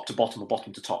to bottom, or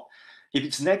bottom to top. If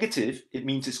it's negative, it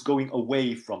means it's going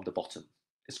away from the bottom.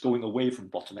 It's going away from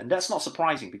the bottom. And that's not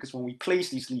surprising, because when we place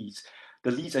these leads,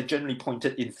 the leads are generally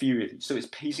pointed inferiorly. So it's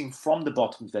pacing from the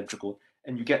bottom ventricle,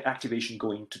 and you get activation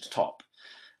going to the top.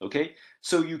 Okay,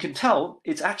 so you can tell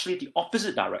it's actually the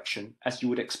opposite direction as you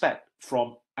would expect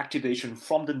from activation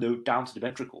from the node down to the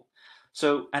ventricle.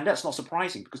 So, and that's not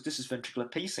surprising because this is ventricular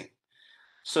pacing.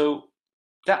 So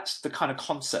that's the kind of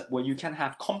concept where you can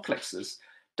have complexes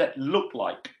that look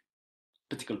like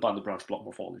particular bundle branch block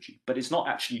morphology, but it's not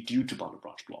actually due to bundle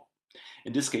branch block.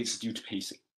 In this case, it's due to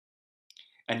pacing.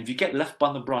 And if you get left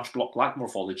bundle branch block like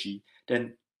morphology,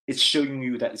 then it's showing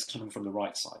you that it's coming from the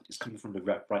right side. It's coming from the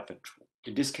right ventricle.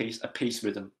 In this case, a pace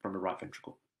rhythm from the right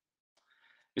ventricle.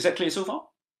 Is that clear so far?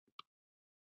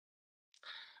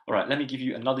 All right, let me give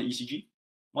you another ECG.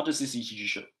 What does this ECG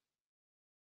show?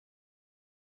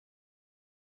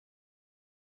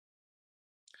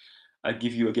 I'll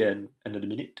give you again another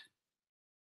minute.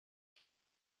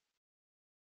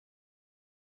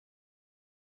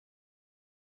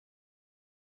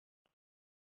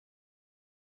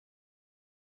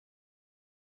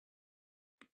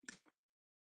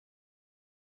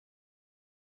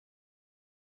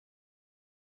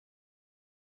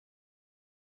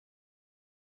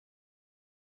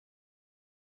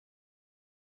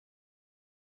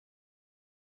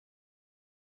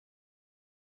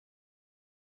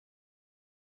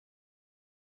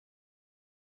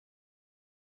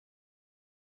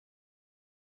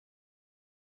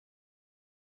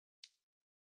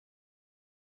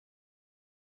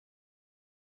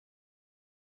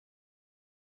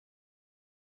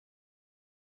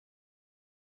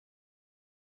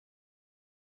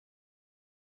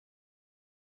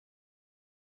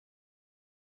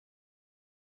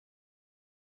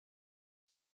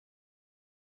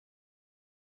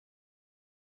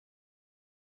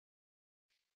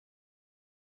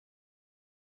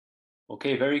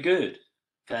 Okay, very good.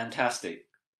 Fantastic.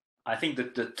 I think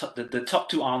that the top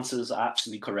two answers are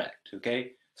absolutely correct.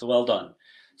 Okay, so well done.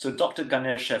 So Dr.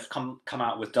 Ganesh have come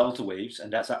out with delta waves,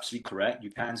 and that's absolutely correct.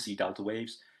 You can see delta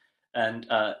waves. And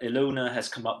Ilona has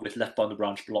come up with left bundle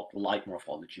branch block light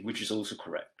morphology, which is also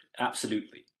correct.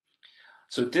 Absolutely.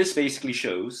 So this basically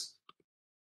shows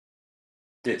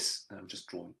this. I'm just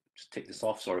drawing, just take this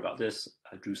off. Sorry about this.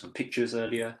 I drew some pictures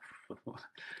earlier.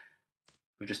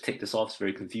 We'll just take this off. It's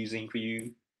very confusing for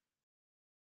you.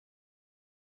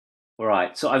 All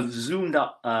right. So I've zoomed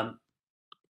up.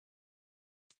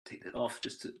 Take that off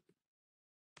just to.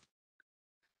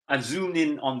 I've zoomed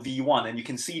in on V1, and you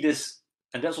can see this,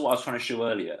 and that's what I was trying to show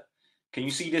earlier. Can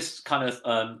you see this kind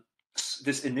of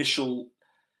this initial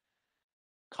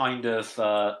kind of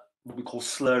what we call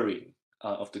slurring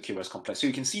of the QRS complex? So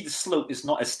you can see the slope is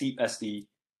not as steep as the.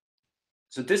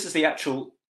 So this is the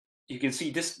actual. You can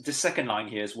see this second line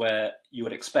here is where you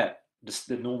would expect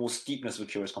the normal steepness of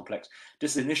a QRS complex.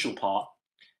 This initial part,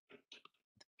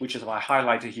 which is what I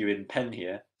highlighted here in pen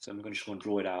here. So I'm just going to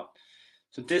draw it out.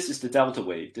 So this is the delta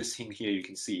wave. This thing here you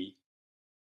can see.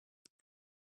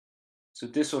 So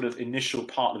this sort of initial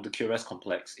part of the QRS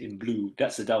complex in blue,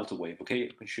 that's the delta wave. Okay,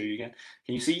 I can show you again.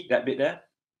 Can you see that bit there?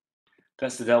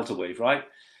 That's the delta wave, right?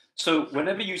 So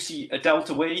whenever you see a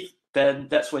delta wave, then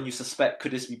that's when you suspect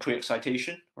could this be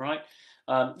pre-excitation, right?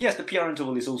 Yes, the PR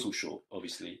interval is also short,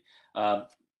 obviously.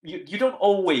 You don't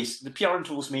always, the PR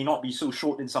intervals may not be so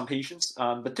short in some patients,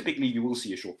 but typically you will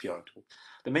see a short PR interval.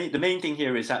 The main thing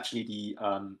here is actually the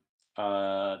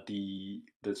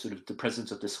sort of the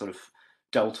presence of this sort of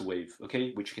delta wave,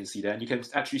 okay, which you can see there, and you can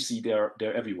actually see they're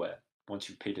everywhere once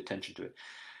you've paid attention to it.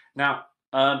 Now,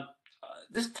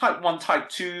 this type 1, type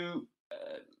 2,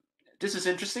 this is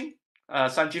interesting.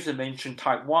 Sanjeev had mentioned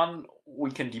type 1.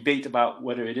 We can debate about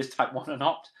whether it is type 1 or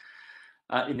not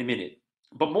in a minute.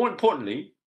 But more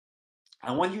importantly,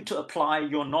 I want you to apply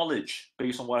your knowledge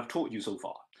based on what I've taught you so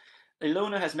far.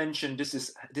 Ilona has mentioned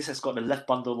this has got a left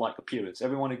bundle-like appearance.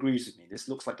 Everyone agrees with me. This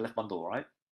looks like left bundle, right?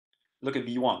 Look at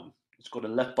V1. It's got a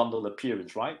left bundle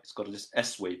appearance, right? It's got this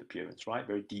S-wave appearance, right?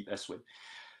 Very deep S-wave.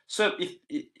 So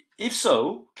if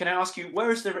so, can I ask you,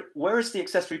 where is the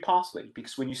accessory pathway?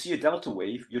 Because when you see a delta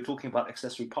wave, you're talking about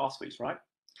accessory pathways, right?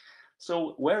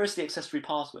 So where is the accessory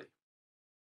pathway?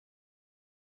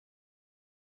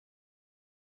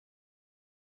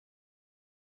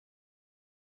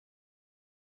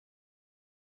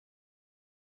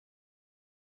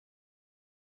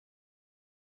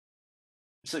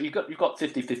 So you've got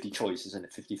 50-50 choice, isn't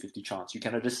it? 50-50 chance. You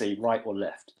cannot just say right or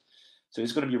left. So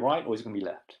it's going to be right or it's going to be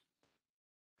left.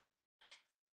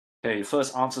 Okay, the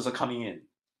first answers are coming in.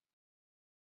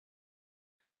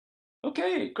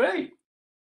 Okay, great.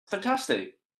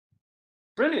 Fantastic.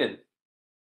 Brilliant.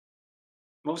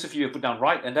 Most of you have put down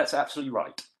right, and that's absolutely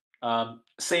right.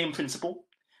 Same principle.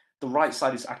 The right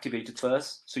side is activated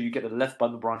first, so you get a left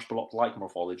bundle branch block-like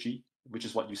morphology, which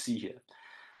is what you see here.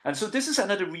 And so this is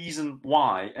another reason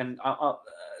why, and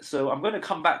so I'm going to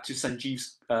come back to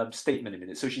Sanjeev's statement in a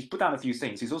minute. So she's put down a few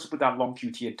things. He's also put down long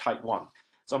QT and type 1.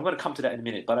 So I'm going to come to that in a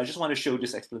minute, but I just want to show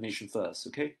this explanation first,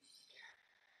 okay?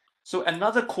 So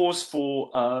another cause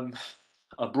for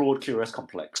a broad QRS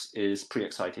complex is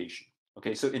pre-excitation.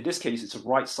 Okay, so in this case, it's a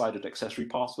right-sided accessory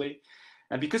pathway.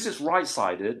 And because it's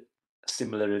right-sided,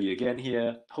 similarly again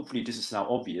here, hopefully this is now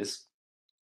obvious,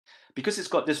 because it's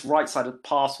got this right-sided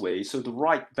pathway, so the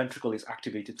right ventricle is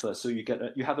activated first. So you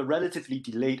have a relatively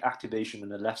delayed activation on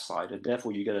the left side, and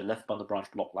therefore you get a left bundle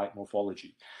branch block-like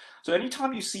morphology. So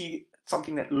anytime you see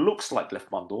something that looks like left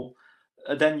bundle,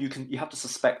 then you have to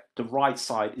suspect the right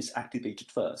side is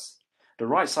activated first. The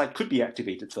right side could be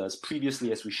activated first,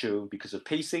 previously as we showed, because of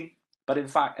pacing. But in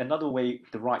fact, another way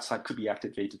the right side could be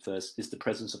activated first is the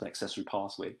presence of an accessory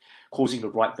pathway, causing the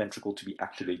right ventricle to be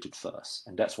activated first.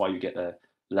 And that's why you get a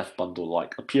left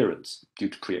bundle-like appearance due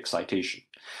to pre-excitation.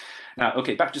 Now,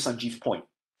 okay, back to Sanjeev's point.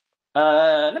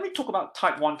 Let me talk about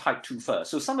type 1, type 2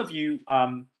 first. So some of you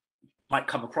might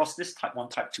come across this, type 1,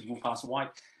 type 2 rule pass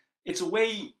white. It's a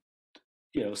way,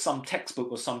 some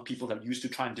textbook or some people have used to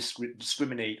try and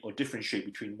discriminate or differentiate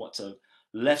between what's a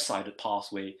left-sided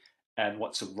pathway and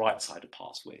what's a right-sided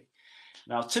pathway.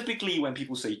 Now, typically when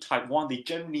people say type 1, they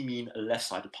generally mean a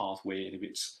left-sided pathway, and if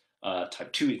it's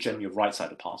type 2, it's generally a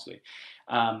right-sided pathway.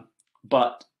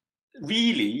 But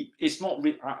really, it's not.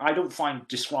 I don't find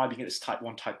describing it as type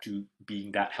 1, type 2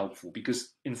 being that helpful,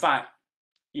 because in fact,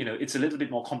 it's a little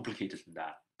bit more complicated than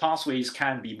that. Pathways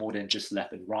can be more than just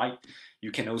left and right.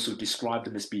 You can also describe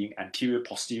them as being anterior,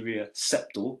 posterior,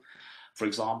 septal, for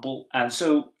example. And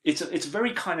so it's a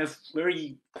very kind of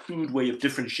very crude way of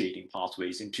differentiating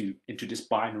pathways into this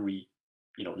binary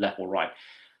left or right.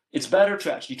 It's better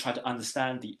to actually try to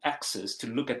understand the axis, to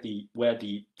look at where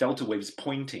the delta wave is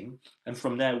pointing, and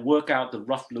from there work out the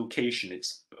rough location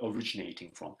it's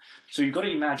originating from. So you've got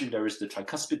to imagine there is the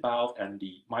tricuspid valve and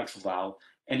the mitral valve,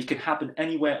 and it can happen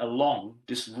anywhere along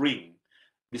this ring,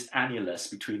 this annulus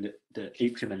between the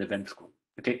atrium and the ventricle.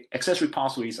 Okay, accessory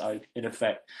pathways are in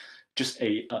effect just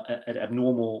an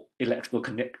abnormal electrical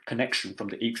connection from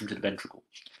the atrium to the ventricle.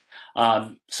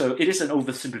 So it is an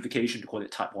oversimplification to call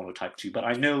it type 1 or type 2, but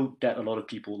I know that a lot of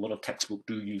people, a lot of textbooks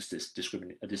do use this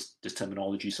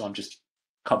terminology, so I'm just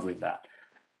covering that.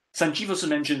 Sanjeev also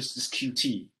mentions this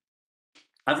QT.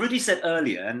 I've already said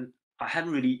earlier, and I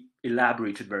haven't really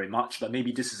elaborated very much, but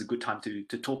maybe this is a good time to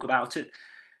talk about it.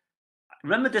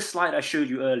 Remember this slide I showed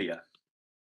you earlier?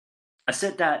 I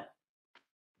said that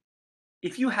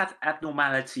if you have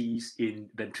abnormalities in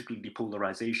ventricular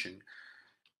depolarization,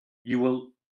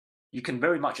 you can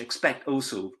very much expect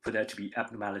also for there to be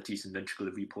abnormalities in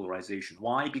ventricular repolarization.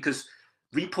 Why? Because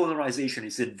repolarization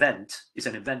is an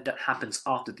event that happens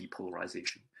after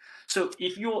depolarization. So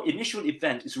if your initial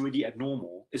event is really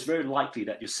abnormal, it's very likely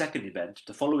that your second event,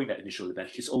 the following that initial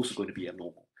event, is also going to be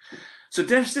abnormal. So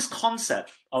there's this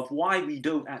concept of why we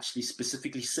don't actually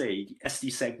specifically say the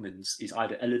ST segments is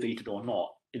either elevated or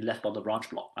not in left bundle branch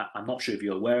block. I'm not sure if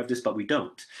you're aware of this, but we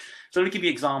don't. So let me give you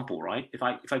an example, right? If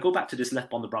I go back to this left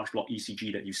bundle branch block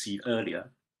ECG that you've seen earlier,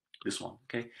 this one,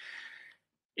 okay?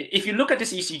 If you look at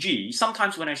this ECG,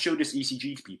 sometimes when I show this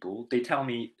ECG to people, they tell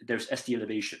me there's ST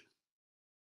elevation,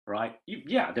 right?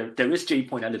 There is J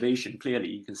point elevation. Clearly,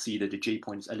 you can see that the J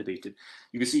point is elevated.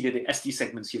 You can see that the ST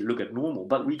segments here look abnormal,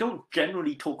 but we don't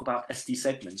generally talk about ST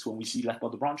segments when we see left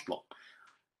bundle branch block.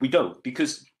 We don't,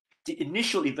 because the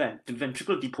initial event, the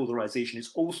ventricular depolarization,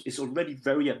 is already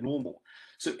very abnormal.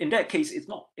 So in that case, it's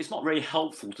not very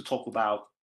helpful to talk about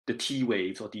the T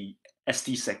waves or the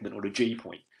ST segment or the J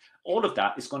point. All of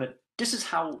that is this is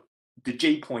how the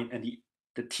J point and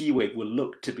the T wave will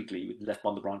look typically with left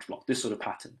bundle branch block, this sort of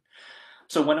pattern.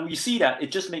 So when we see that,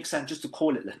 it just makes sense just to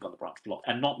call it left bundle branch block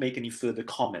and not make any further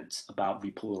comments about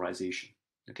repolarization.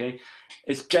 Okay,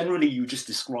 it's generally you just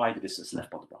describe this as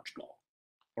left bundle branch block.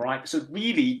 All right, so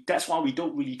really that's why we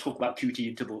don't really talk about QT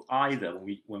interval either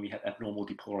when we have abnormal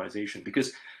depolarization,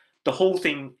 because the whole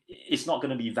thing is not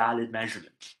going to be valid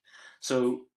measurement.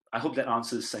 So I hope that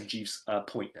answers Sanjeev's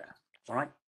point there. All right.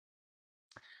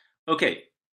 Okay.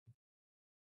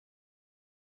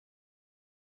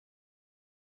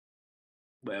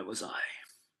 Where was I?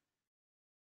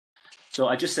 So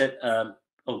I just said,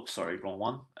 oh, sorry, wrong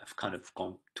one. I've kind of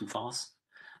gone too fast.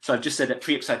 So I've just said that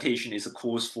pre-excitation is a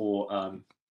cause for a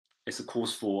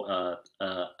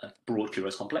broad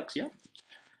QRS complex, yeah.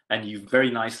 And you very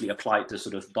nicely applied the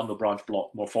sort of bundle branch block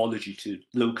morphology to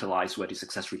localize where this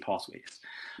accessory pathway is.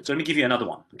 So let me give you another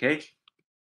one, okay?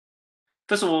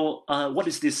 First of all, what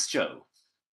does this show?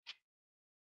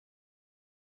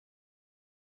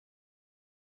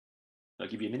 I'll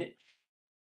give you a minute.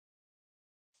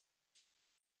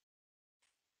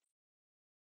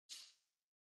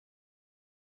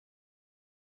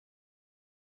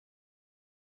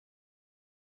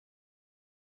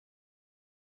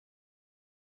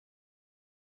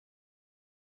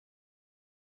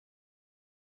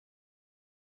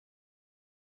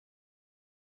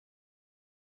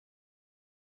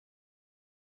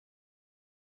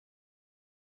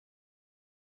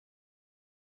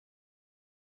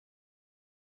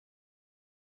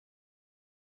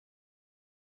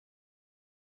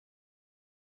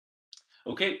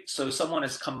 Okay, so someone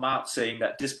has come out saying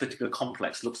that this particular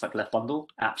complex looks like left bundle.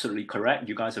 Absolutely correct.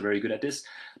 You guys are very good at this.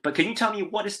 But can you tell me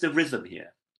what is the rhythm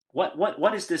here?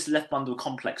 What is this left bundle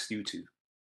complex due to?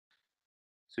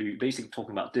 So you're basically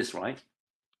talking about this, right?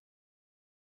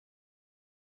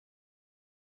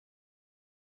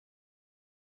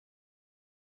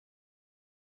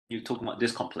 You're talking about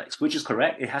this complex, which is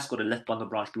correct. It has got a left bundle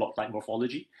branch block-like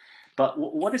morphology. But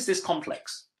what is this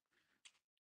complex?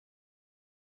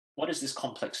 What is this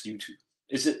complex due to?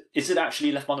 Is it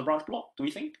actually left bundle branch block, do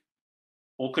we think?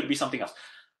 Or could it be something else?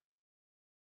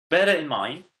 Bear that in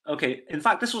mind. Okay, in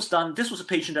fact, this was a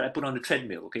patient that I put on the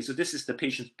treadmill. Okay, so this is the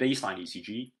patient's baseline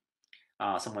ECG.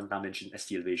 Someone now mentioned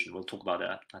ST elevation. We'll talk about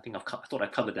that. I thought I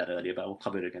covered that earlier, but I'll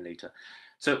cover it again later.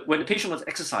 So when the patient was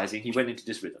exercising, he went into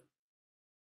this rhythm.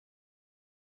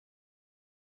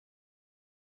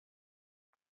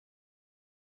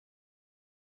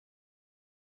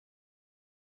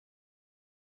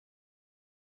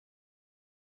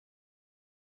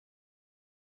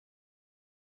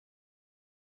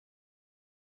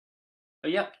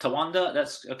 Yeah, Tawanda,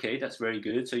 that's okay, that's very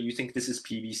good. So you think this is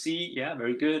PVC? Yeah,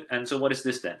 very good. And so what is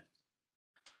this then?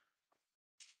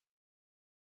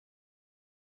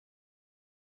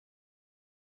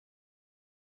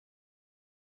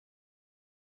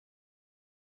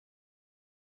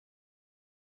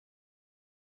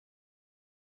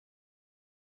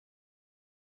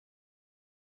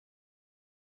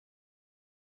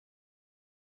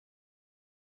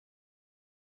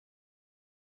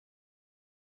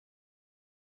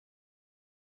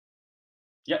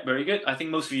 Yeah, very good. I think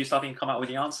most of you are starting to come out with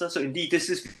the answer. So indeed, this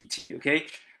is VT, okay?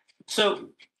 So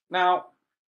now,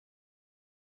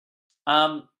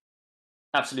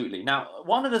 absolutely. Now,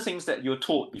 one of the things that you're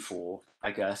taught before,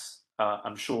 I guess,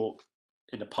 I'm sure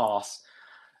in the past,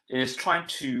 is trying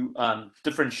to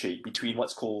differentiate between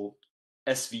what's called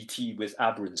SVT with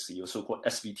aberrancy, or so-called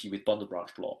SVT with bundle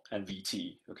branch block, and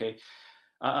VT, okay?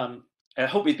 Um, I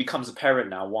hope it becomes apparent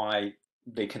now why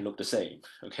they can look the same.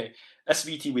 Okay,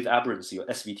 SVT with aberrancy or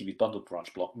SVT with bundle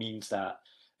branch block means that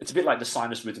it's a bit like the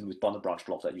sinus rhythm with bundle branch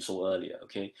block that you saw earlier.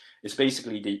 Okay, it's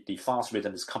basically the fast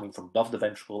rhythm is coming from above the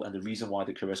ventricle, and the reason why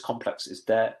the QRS complex is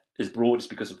there is broad is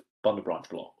because of bundle branch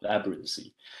block, the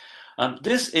aberrancy.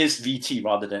 This is VT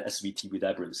rather than SVT with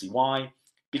aberrancy. Why?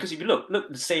 Because if you look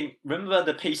the same. Remember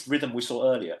the paced rhythm we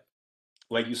saw earlier,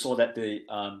 where you saw that the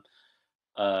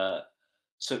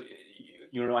so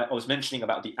you know, I was mentioning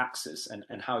about the axis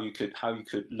and how you could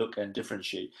look and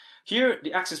differentiate. Here,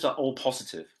 the axes are all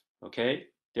positive. Okay,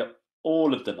 they're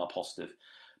all of them are positive.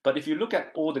 But if you look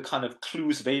at all the kind of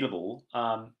clues available,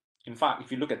 in fact,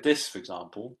 if you look at this, for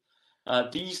example,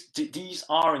 these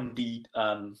are indeed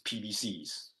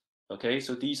PVCs. Okay,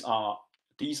 so these are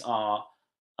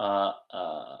uh,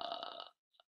 uh,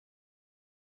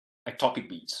 ectopic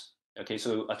beats. Okay,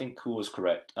 so I think who was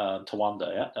correct?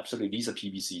 Tawanda, yeah, absolutely. These are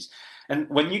PVCs. And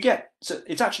when you get, so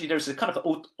it's actually, there's a kind of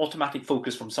automatic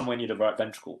focus from somewhere near the right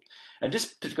ventricle. And this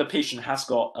particular patient has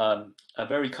got a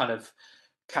very kind of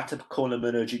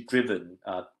catecholaminergic driven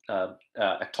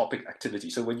ectopic activity.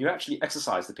 So when you actually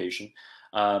exercise the patient,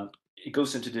 it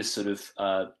goes into this sort of,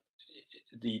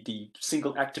 the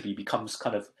single activity becomes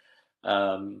kind of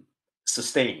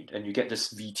sustained, and you get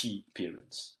this VT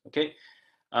appearance. Okay.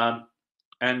 Um,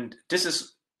 and this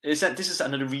is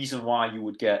another reason why you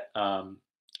would get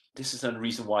this is another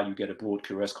reason why you get a broad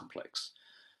QRS complex.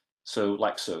 So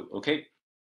like so, okay.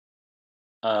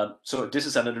 So this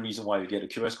is another reason why you get a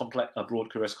QRS complex, a broad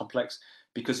QRS complex,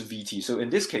 because of VT. So in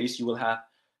this case, you will have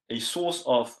a source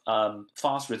of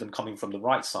fast rhythm coming from the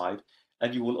right side,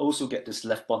 and you will also get this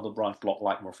left bundle branch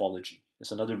block-like morphology.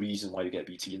 It's another reason why you get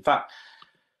VT. In fact,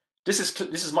 this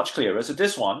is much clearer. So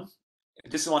this one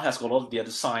has got all of the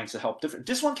other signs to help different.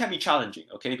 This one can be challenging,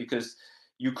 okay, because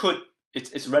you could,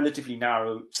 it's relatively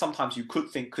narrow. Sometimes you could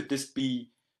think, could this be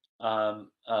um,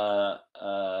 uh,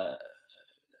 uh,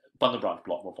 bundle branch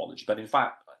block morphology? But in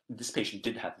fact, this patient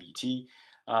did have VT.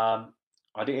 Are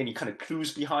there any kind of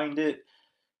clues behind it?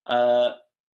 Uh,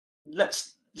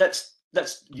 let's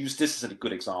use this as a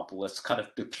good example. That's kind of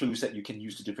the clues that you can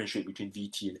use to differentiate between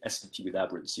VT and SVT with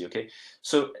aberrancy. Okay,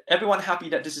 so everyone happy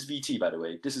that this is VT, by the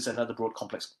way. This is another broad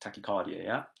complex tachycardia.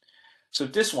 Yeah. So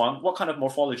this one, what kind of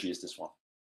morphology is this one?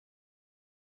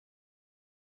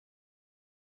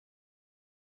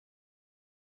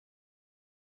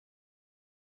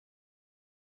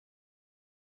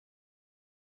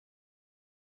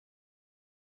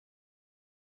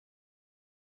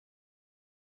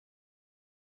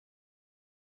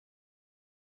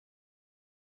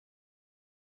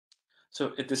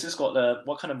 So this has got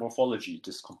what kind of morphology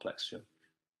this complex show?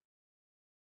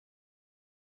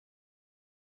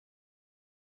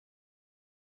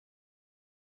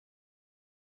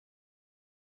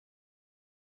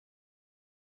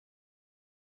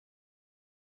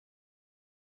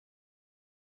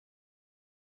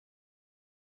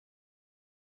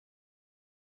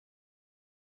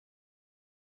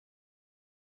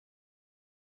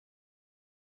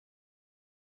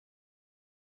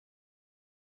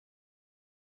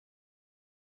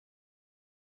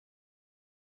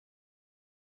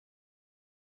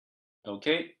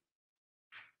 Okay,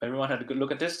 everyone had a good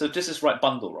look at this. So this is right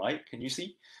bundle, right? Can you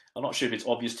see? I'm not sure if it's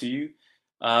obvious to you.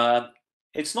 Uh,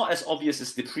 it's not as obvious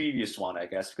as the previous one, I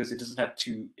guess, because it doesn't have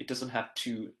two. It doesn't have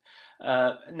two.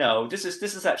 No, this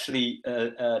is actually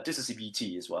this is a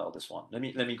BT as well. This one. Let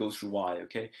me go through why.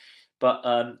 Okay, but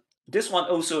this one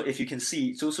also, if you can see,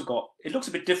 it's also got. It looks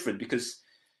a bit different because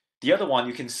the other one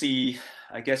you can see.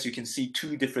 I guess you can see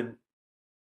two different.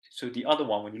 So the other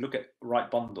one, when you look at right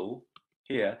bundle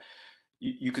here,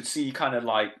 you could see kind of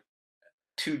like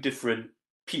two different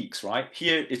peaks, right?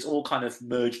 Here, it's all kind of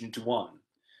merged into one.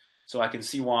 So I can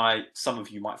see why some of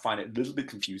you might find it a little bit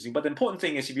confusing. But the important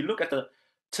thing is, if you look at the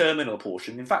terminal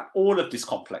portion, in fact, all of this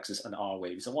complex is an R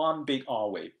wave. It's a one big R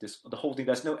wave. The whole thing,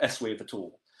 there's no S wave at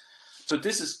all. So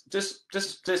this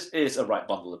is a right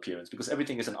bundle appearance because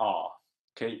everything is an R.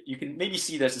 Okay, you can maybe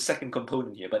see there's a second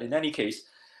component here, but in any case,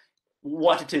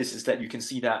 what it is that you can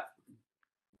see that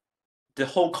the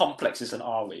whole complex is an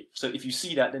R wave. So if you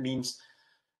see that, that means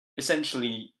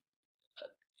essentially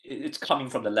it's coming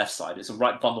from the left side. It's a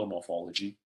right bundle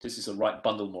morphology. This is a right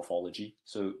bundle morphology.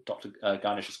 So Dr.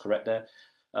 Ganesh is correct there.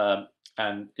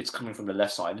 and it's coming from the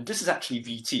left side. And this is actually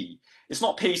VT. It's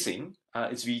not pacing,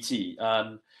 it's VT.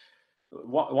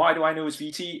 Why do I know it's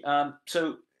VT?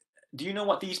 So do you know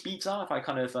what these beats are, if I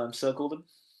kind of circle them?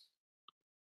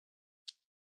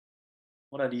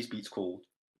 What are these beats called?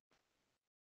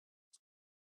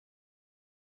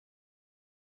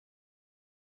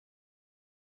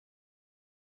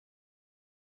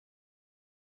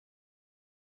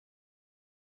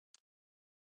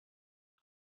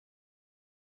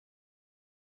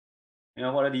 You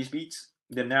know, what are these beats?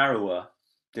 They're narrower.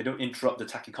 They don't interrupt the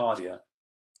tachycardia.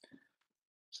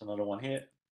 There's another one here.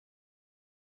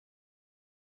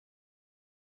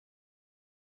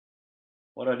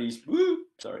 What are these? Woo!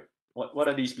 Sorry. What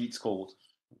are these beats called?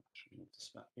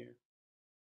 This map here.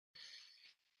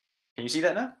 Can you see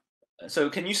that now? So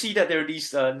can you see that there are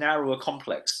these narrower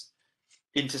complex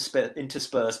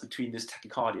interspersed between this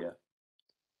tachycardia?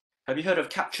 Have you heard of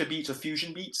capture beats or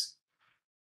fusion beats?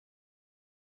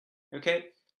 Okay,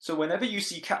 so whenever you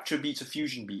see capture beats or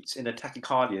fusion beats in a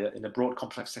tachycardia, in a broad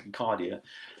complex tachycardia,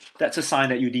 that's a sign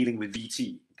that you're dealing with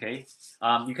VT. Okay,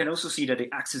 you can also see that the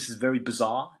axis is very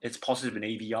bizarre. It's positive in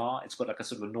AVR. It's got like a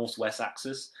sort of a northwest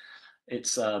axis.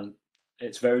 It's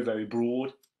very, very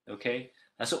broad. Okay,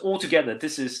 and so altogether,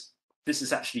 this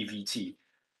is actually VT.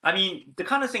 I mean, the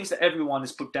kind of things that everyone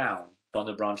has put down: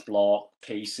 bundle branch block,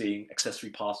 pacing,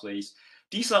 accessory pathways.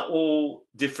 These are all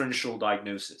differential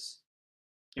diagnosis.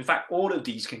 In fact, all of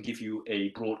these can give you a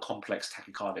broad complex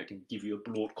tachycardia, can give you a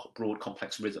broad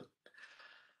complex rhythm.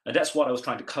 And that's what I was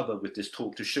trying to cover with this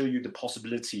talk, to show you the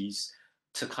possibilities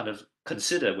to kind of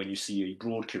consider when you see a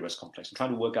broad QRS complex and trying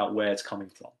to work out where it's coming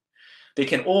from. They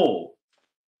can all,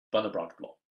 bundle branch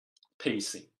block,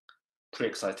 pacing,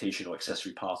 pre-excitation or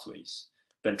accessory pathways,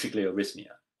 ventricular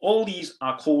arrhythmia. All these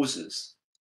are causes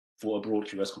for a broad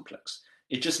QRS complex.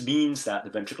 It just means that the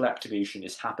ventricular activation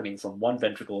is happening from one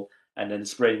ventricle and then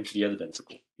spreading to the other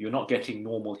ventricle. You're not getting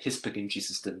normal His-Purkinje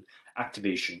system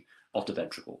activation of the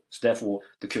ventricle. So therefore,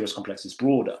 the QRS complex is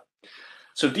broader.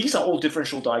 So these are all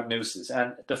differential diagnoses.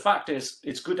 And the fact is,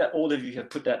 it's good that all of you have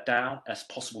put that down as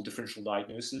possible differential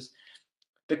diagnoses.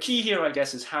 The key here, I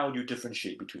guess, is how you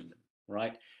differentiate between them,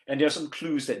 right? And there are some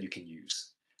clues that you can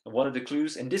use. And what are the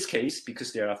clues? In this case,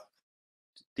 because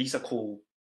these are called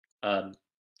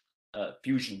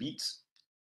fusion beats.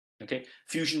 Okay,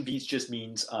 fusion beats just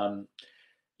means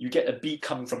you get a beat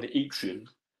coming from the atrium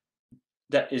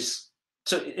that is,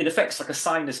 so in effect, it's like a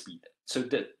sinus beat. So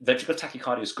the ventricular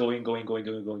tachycardia is going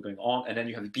on, and then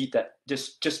you have a beat that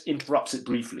just interrupts it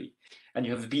briefly, and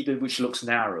you have a beat which looks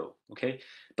narrow. Okay,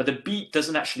 but the beat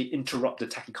doesn't actually interrupt the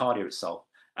tachycardia itself.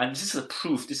 And this is a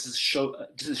proof. This is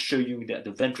showing that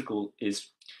the ventricle is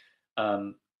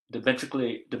the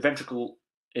ventricle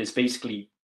is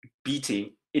basically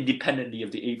beating independently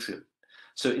of the atrium.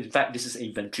 So in fact, this is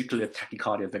a ventricular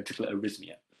tachycardia, ventricular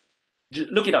arrhythmia.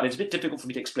 Look it up. It's a bit difficult for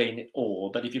me to explain it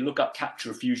all, but if you look up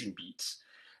capture fusion beats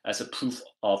as a proof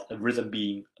of a rhythm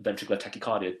being ventricular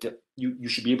tachycardia, you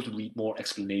should be able to read more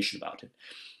explanation about it.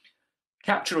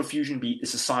 Capture or fusion beat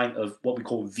is a sign of what we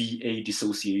call VA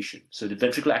dissociation. So the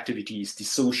ventricular activity is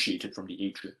dissociated from the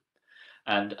atrium.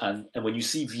 And when you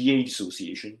see VA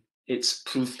dissociation, it's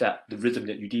proof that the rhythm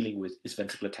that you're dealing with is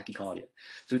ventricular tachycardia.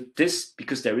 So this,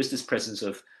 because there is this presence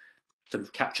of sort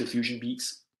of capture fusion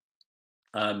beats,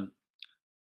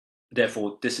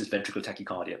 therefore this is ventricular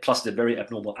tachycardia, plus the very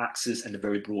abnormal axis and the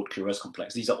very broad QRS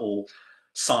complex. These are all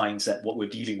signs that what we're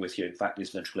dealing with here, in fact,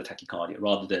 is ventricular tachycardia,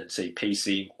 rather than, say,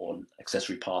 pacing or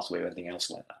accessory pathway or anything else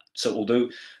like that. So although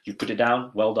you put it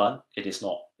down, well done, it is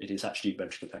not. It is actually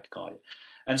ventricular tachycardia.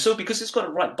 And so because it's got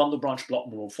a right bundle branch block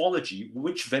morphology,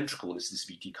 which ventricle is this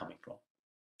VT coming from?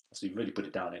 So you really put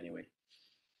it down anyway.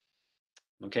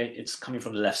 Okay, it's coming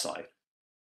from the left side.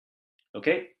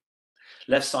 Okay,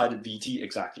 left-sided VT,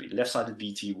 exactly. Left-sided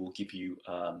VT will give you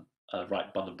a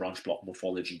right bundle branch block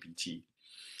morphology VT.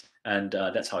 And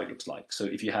that's how it looks like. So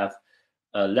if you have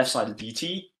a left-sided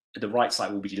VT, the right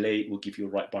side will be delayed, will give you a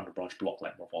right bundle branch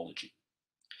block-like morphology.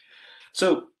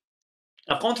 So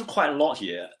I've gone through quite a lot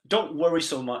here. Don't worry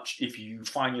so much if you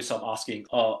find yourself asking,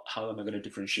 oh, how am I going to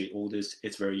differentiate all this?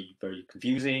 It's very, very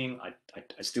confusing.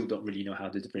 I still don't really know how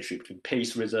to differentiate between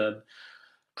pace rhythm,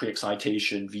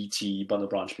 pre-excitation, VT, bundle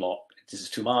branch block. This is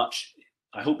too much.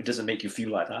 I hope it doesn't make you feel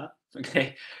like that,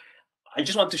 okay? I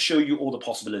just want to show you all the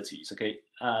possibilities, okay?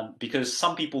 Because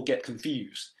some people get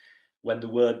confused when the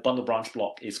word bundle branch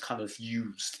block is kind of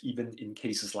used, even in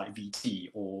cases like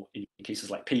VT or in cases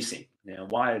like pacing. Now,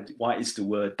 why is the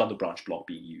word bundle branch block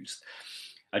being used?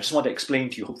 I just want to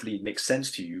explain to you, hopefully it makes sense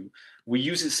to you. We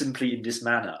use it simply in this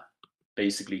manner,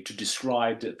 basically, to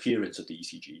describe the appearance of the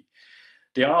ECG.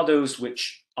 There are those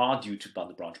which are due to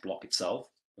bundle branch block itself,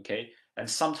 okay? And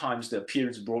sometimes the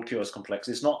appearance of broad QRS complex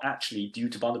is not actually due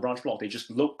to bundle branch block. They just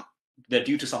look, they're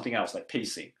due to something else like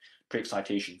pacing,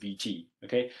 pre-excitation, VT,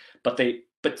 okay?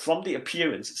 But from the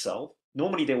appearance itself,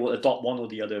 normally they will adopt one or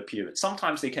the other appearance.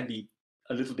 Sometimes they can be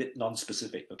a little bit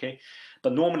non-specific, okay?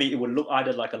 But normally it will look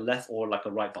either like a left or like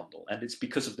a right bundle, and it's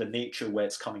because of the nature where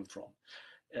it's coming from.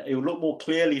 It will look more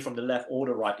clearly from the left or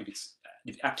the right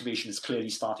if activation is clearly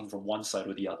starting from one side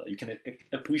or the other. You can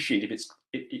appreciate if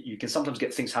you can sometimes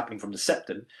get things happening from the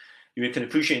septum. You can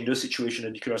appreciate in those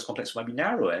situations the QRS complex might be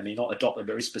narrower and may not adopt a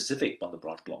very specific bundle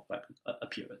branch block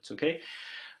appearance, okay?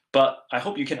 But I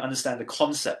hope you can understand the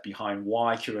concept behind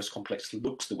why QRS complex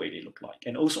looks the way they look like,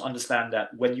 and also understand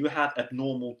that when you have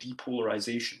abnormal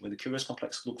depolarization, when the QRS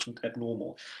complex looks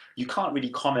abnormal, you can't really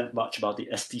comment much about the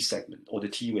ST segment or the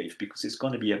T wave because it's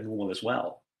going to be abnormal as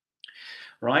well,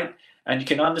 right? And you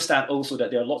can understand also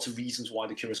that there are lots of reasons why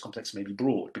the QRS complex may be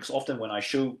broad, because often when I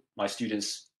show my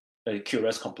students a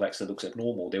QRS complex that looks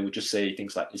abnormal, they would just say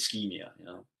things like ischemia,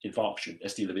 infarction,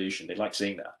 ST elevation. They like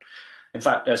saying that. In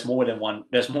fact, there's more than one.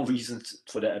 There's more reasons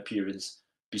for that appearance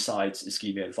besides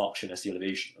ischemia, infarction, ST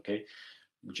elevation. Okay,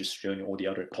 we're just showing you all the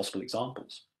other possible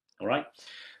examples. All right.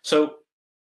 So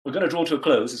we're going to draw to a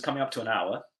close. It's coming up to an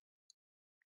hour.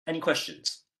 Any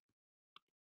questions?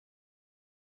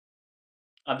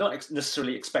 I'm not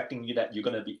necessarily expecting you that you're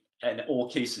going to be, in all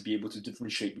cases, be able to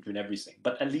differentiate between everything,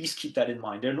 but at least keep that in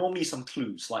mind. There are normally some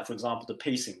clues, like for example, the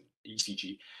pacing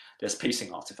ECG. There's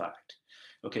pacing artifact.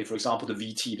 Okay, for example, the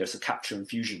VT, there's a capture and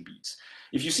fusion beats.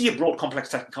 If you see a broad complex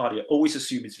tachycardia, always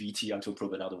assume it's VT until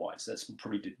proven otherwise. That's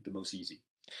probably the most easy.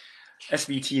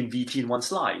 SVT and VT in one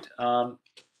slide.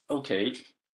 Okay,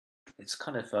 it's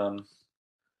kind of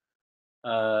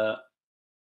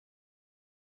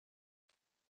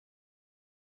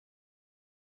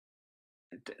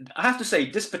I have to say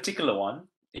this particular one,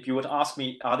 if you would ask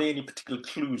me, are there any particular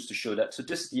clues to show that? So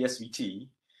this is the SVT.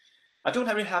 I don't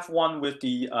really have one with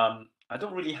the I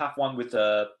don't really have one with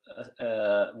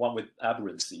one with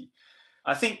aberrancy.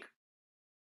 I think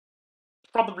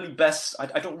probably best.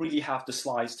 I don't really have the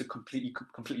slides to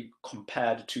completely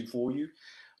compare the two for you.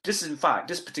 This is in fact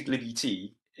this particular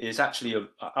VT is actually a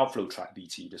outflow tract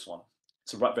VT. This one,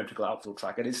 it's a right ventricular outflow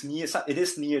tract, and it is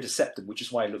near the septum, which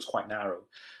is why it looks quite narrow.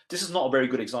 This is not a very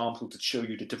good example to show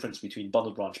you the difference between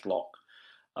bundle branch block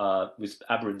with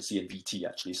aberrancy and VT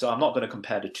actually. So I'm not going to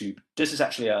compare the two. This is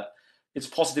actually it's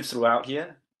positive throughout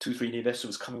here, 2-3 near so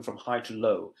it's coming from high to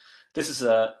low. This is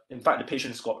in fact, the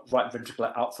patient has got right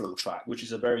ventricular outflow tract, which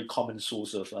is a very common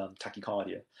source of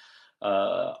tachycardia,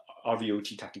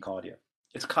 RVOT tachycardia.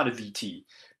 It's kind of VT,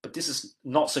 but this is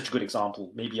not such a good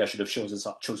example. Maybe I should have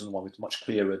chosen one with much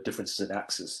clearer differences in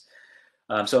axis.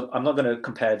 So I'm not going to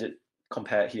compare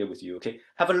it here with you. Okay,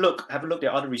 have a look.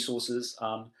 There are other resources.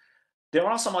 There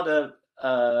are some other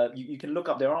you can look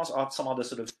up. There are some other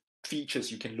sort of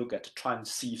features you can look at to try and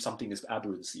see if something is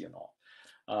aberrancy or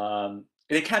not.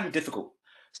 It can be difficult.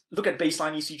 Look at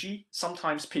baseline ECG.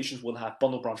 Sometimes patients will have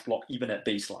bundle branch block even at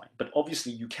baseline, but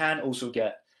obviously you can also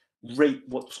get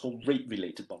what's called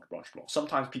rate-related bundle branch block.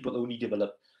 Sometimes people only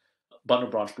develop bundle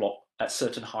branch block at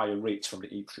certain higher rates from the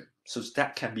atrium, so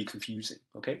that can be confusing.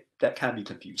 Okay, that can be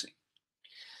confusing.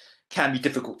 Can be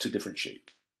difficult to differentiate.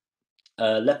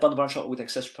 Left bundle branch block with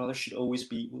accessory pathway should always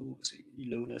be.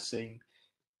 Ilona saying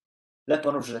left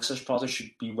bundle branch accessory pathway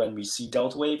should be when we see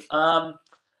delta wave.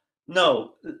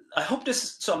 No, I hope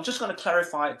this. So I'm just going to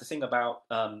clarify the thing about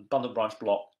bundle branch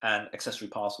block and accessory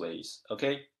pathways.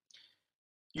 Okay,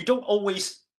 you don't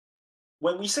always.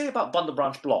 When we say about bundle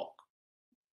branch block,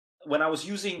 when I was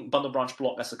using bundle branch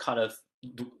block as a kind of,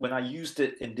 when I used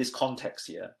it in this context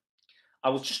here, I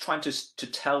was just trying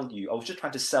to tell you. I was just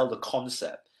trying to sell the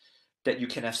concept that you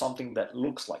can have something that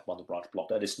looks like bundle branch block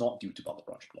that is not due to bundle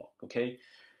branch block. Okay,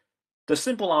 the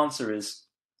simple answer is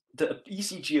the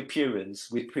ECG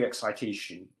appearance with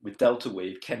pre-excitation with delta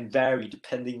wave can vary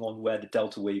depending on where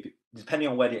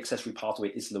the accessory pathway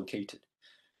is located.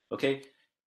 Okay,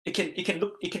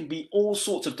 it can be all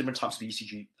sorts of different types of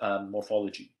ECG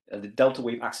morphology. The delta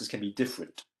wave axis can be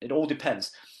different. It all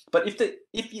depends. But if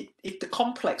the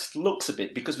complex looks a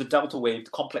bit, because the delta wave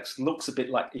the complex looks a bit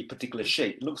like a particular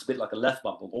shape, it looks a bit like a left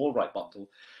bundle or right bundle,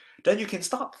 then you can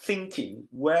start thinking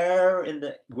where in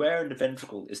the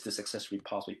ventricle is this accessory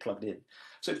pathway plugged in.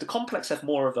 So if the complex has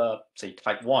more of a, say,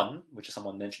 type 1, which is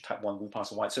someone mentioned, type 1 group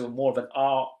pass white, so more of an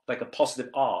R, like a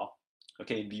positive R,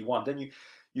 okay, in V1, then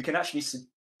you can actually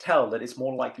tell that it's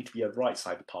more likely to be a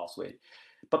right-sided pathway.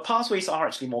 But pathways are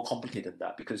actually more complicated than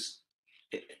that, because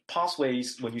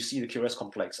pathways, when you see the QRS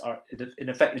complex, are in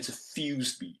effect, it's a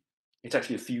fused beat. It's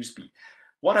actually a fused beat.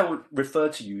 What I would refer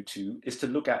to you to is to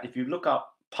look at, if you look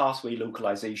up pathway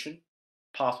localization,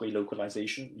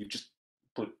 you just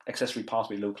put accessory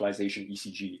pathway localization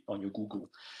ECG on your Google.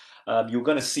 You're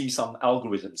going to see some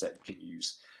algorithms that you can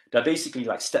use. They're basically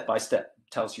like step by step,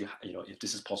 tells you, if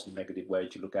this is positive, negative, where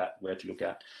to look at.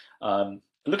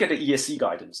 Look at the ESC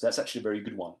guidance. That's actually a very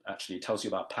good one. Actually, it tells you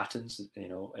about patterns.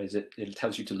 It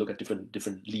tells you to look at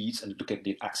different leads and look at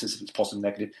the axis if it's positive,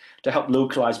 negative, to help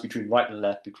localize between right and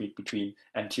left, between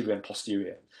anterior and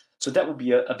posterior. So that would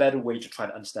be a better way to try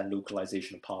to understand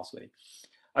localization of pathway.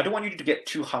 I don't want you to get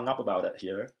too hung up about it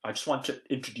here. I just want to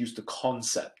introduce the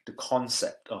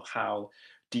concept of how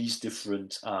these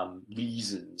different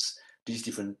reasons, these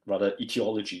different rather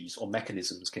etiologies or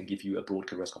mechanisms can give you a broad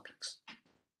Q-rest complex.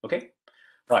 Okay,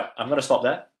 right. I'm going to stop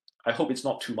there. I hope it's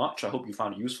not too much. I hope you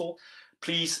found it useful.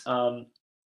 Please,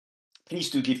 please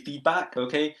do give feedback.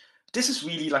 Okay, this is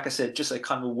really, like I said, just a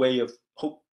kind of a way of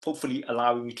hopefully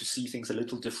allowing you to see things a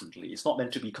little differently. It's not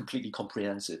meant to be completely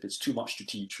comprehensive. It's too much to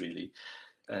teach, really.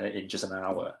 In just an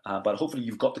hour, but hopefully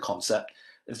you've got the concept.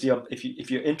 If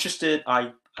you're interested,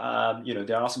 there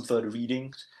are some further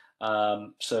readings.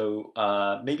 So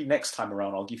maybe next time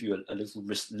around, I'll give you a little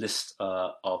list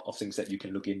of things that you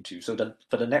can look into. So then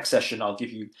for the next session, I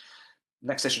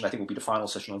think will be the final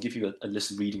session. I'll give you a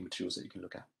list of reading materials that you can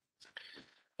look at.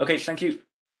 Okay, thank you.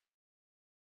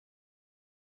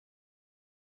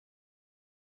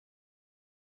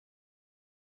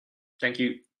 Thank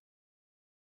you.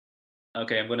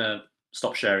 Okay, I'm going to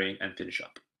stop sharing and finish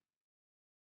up.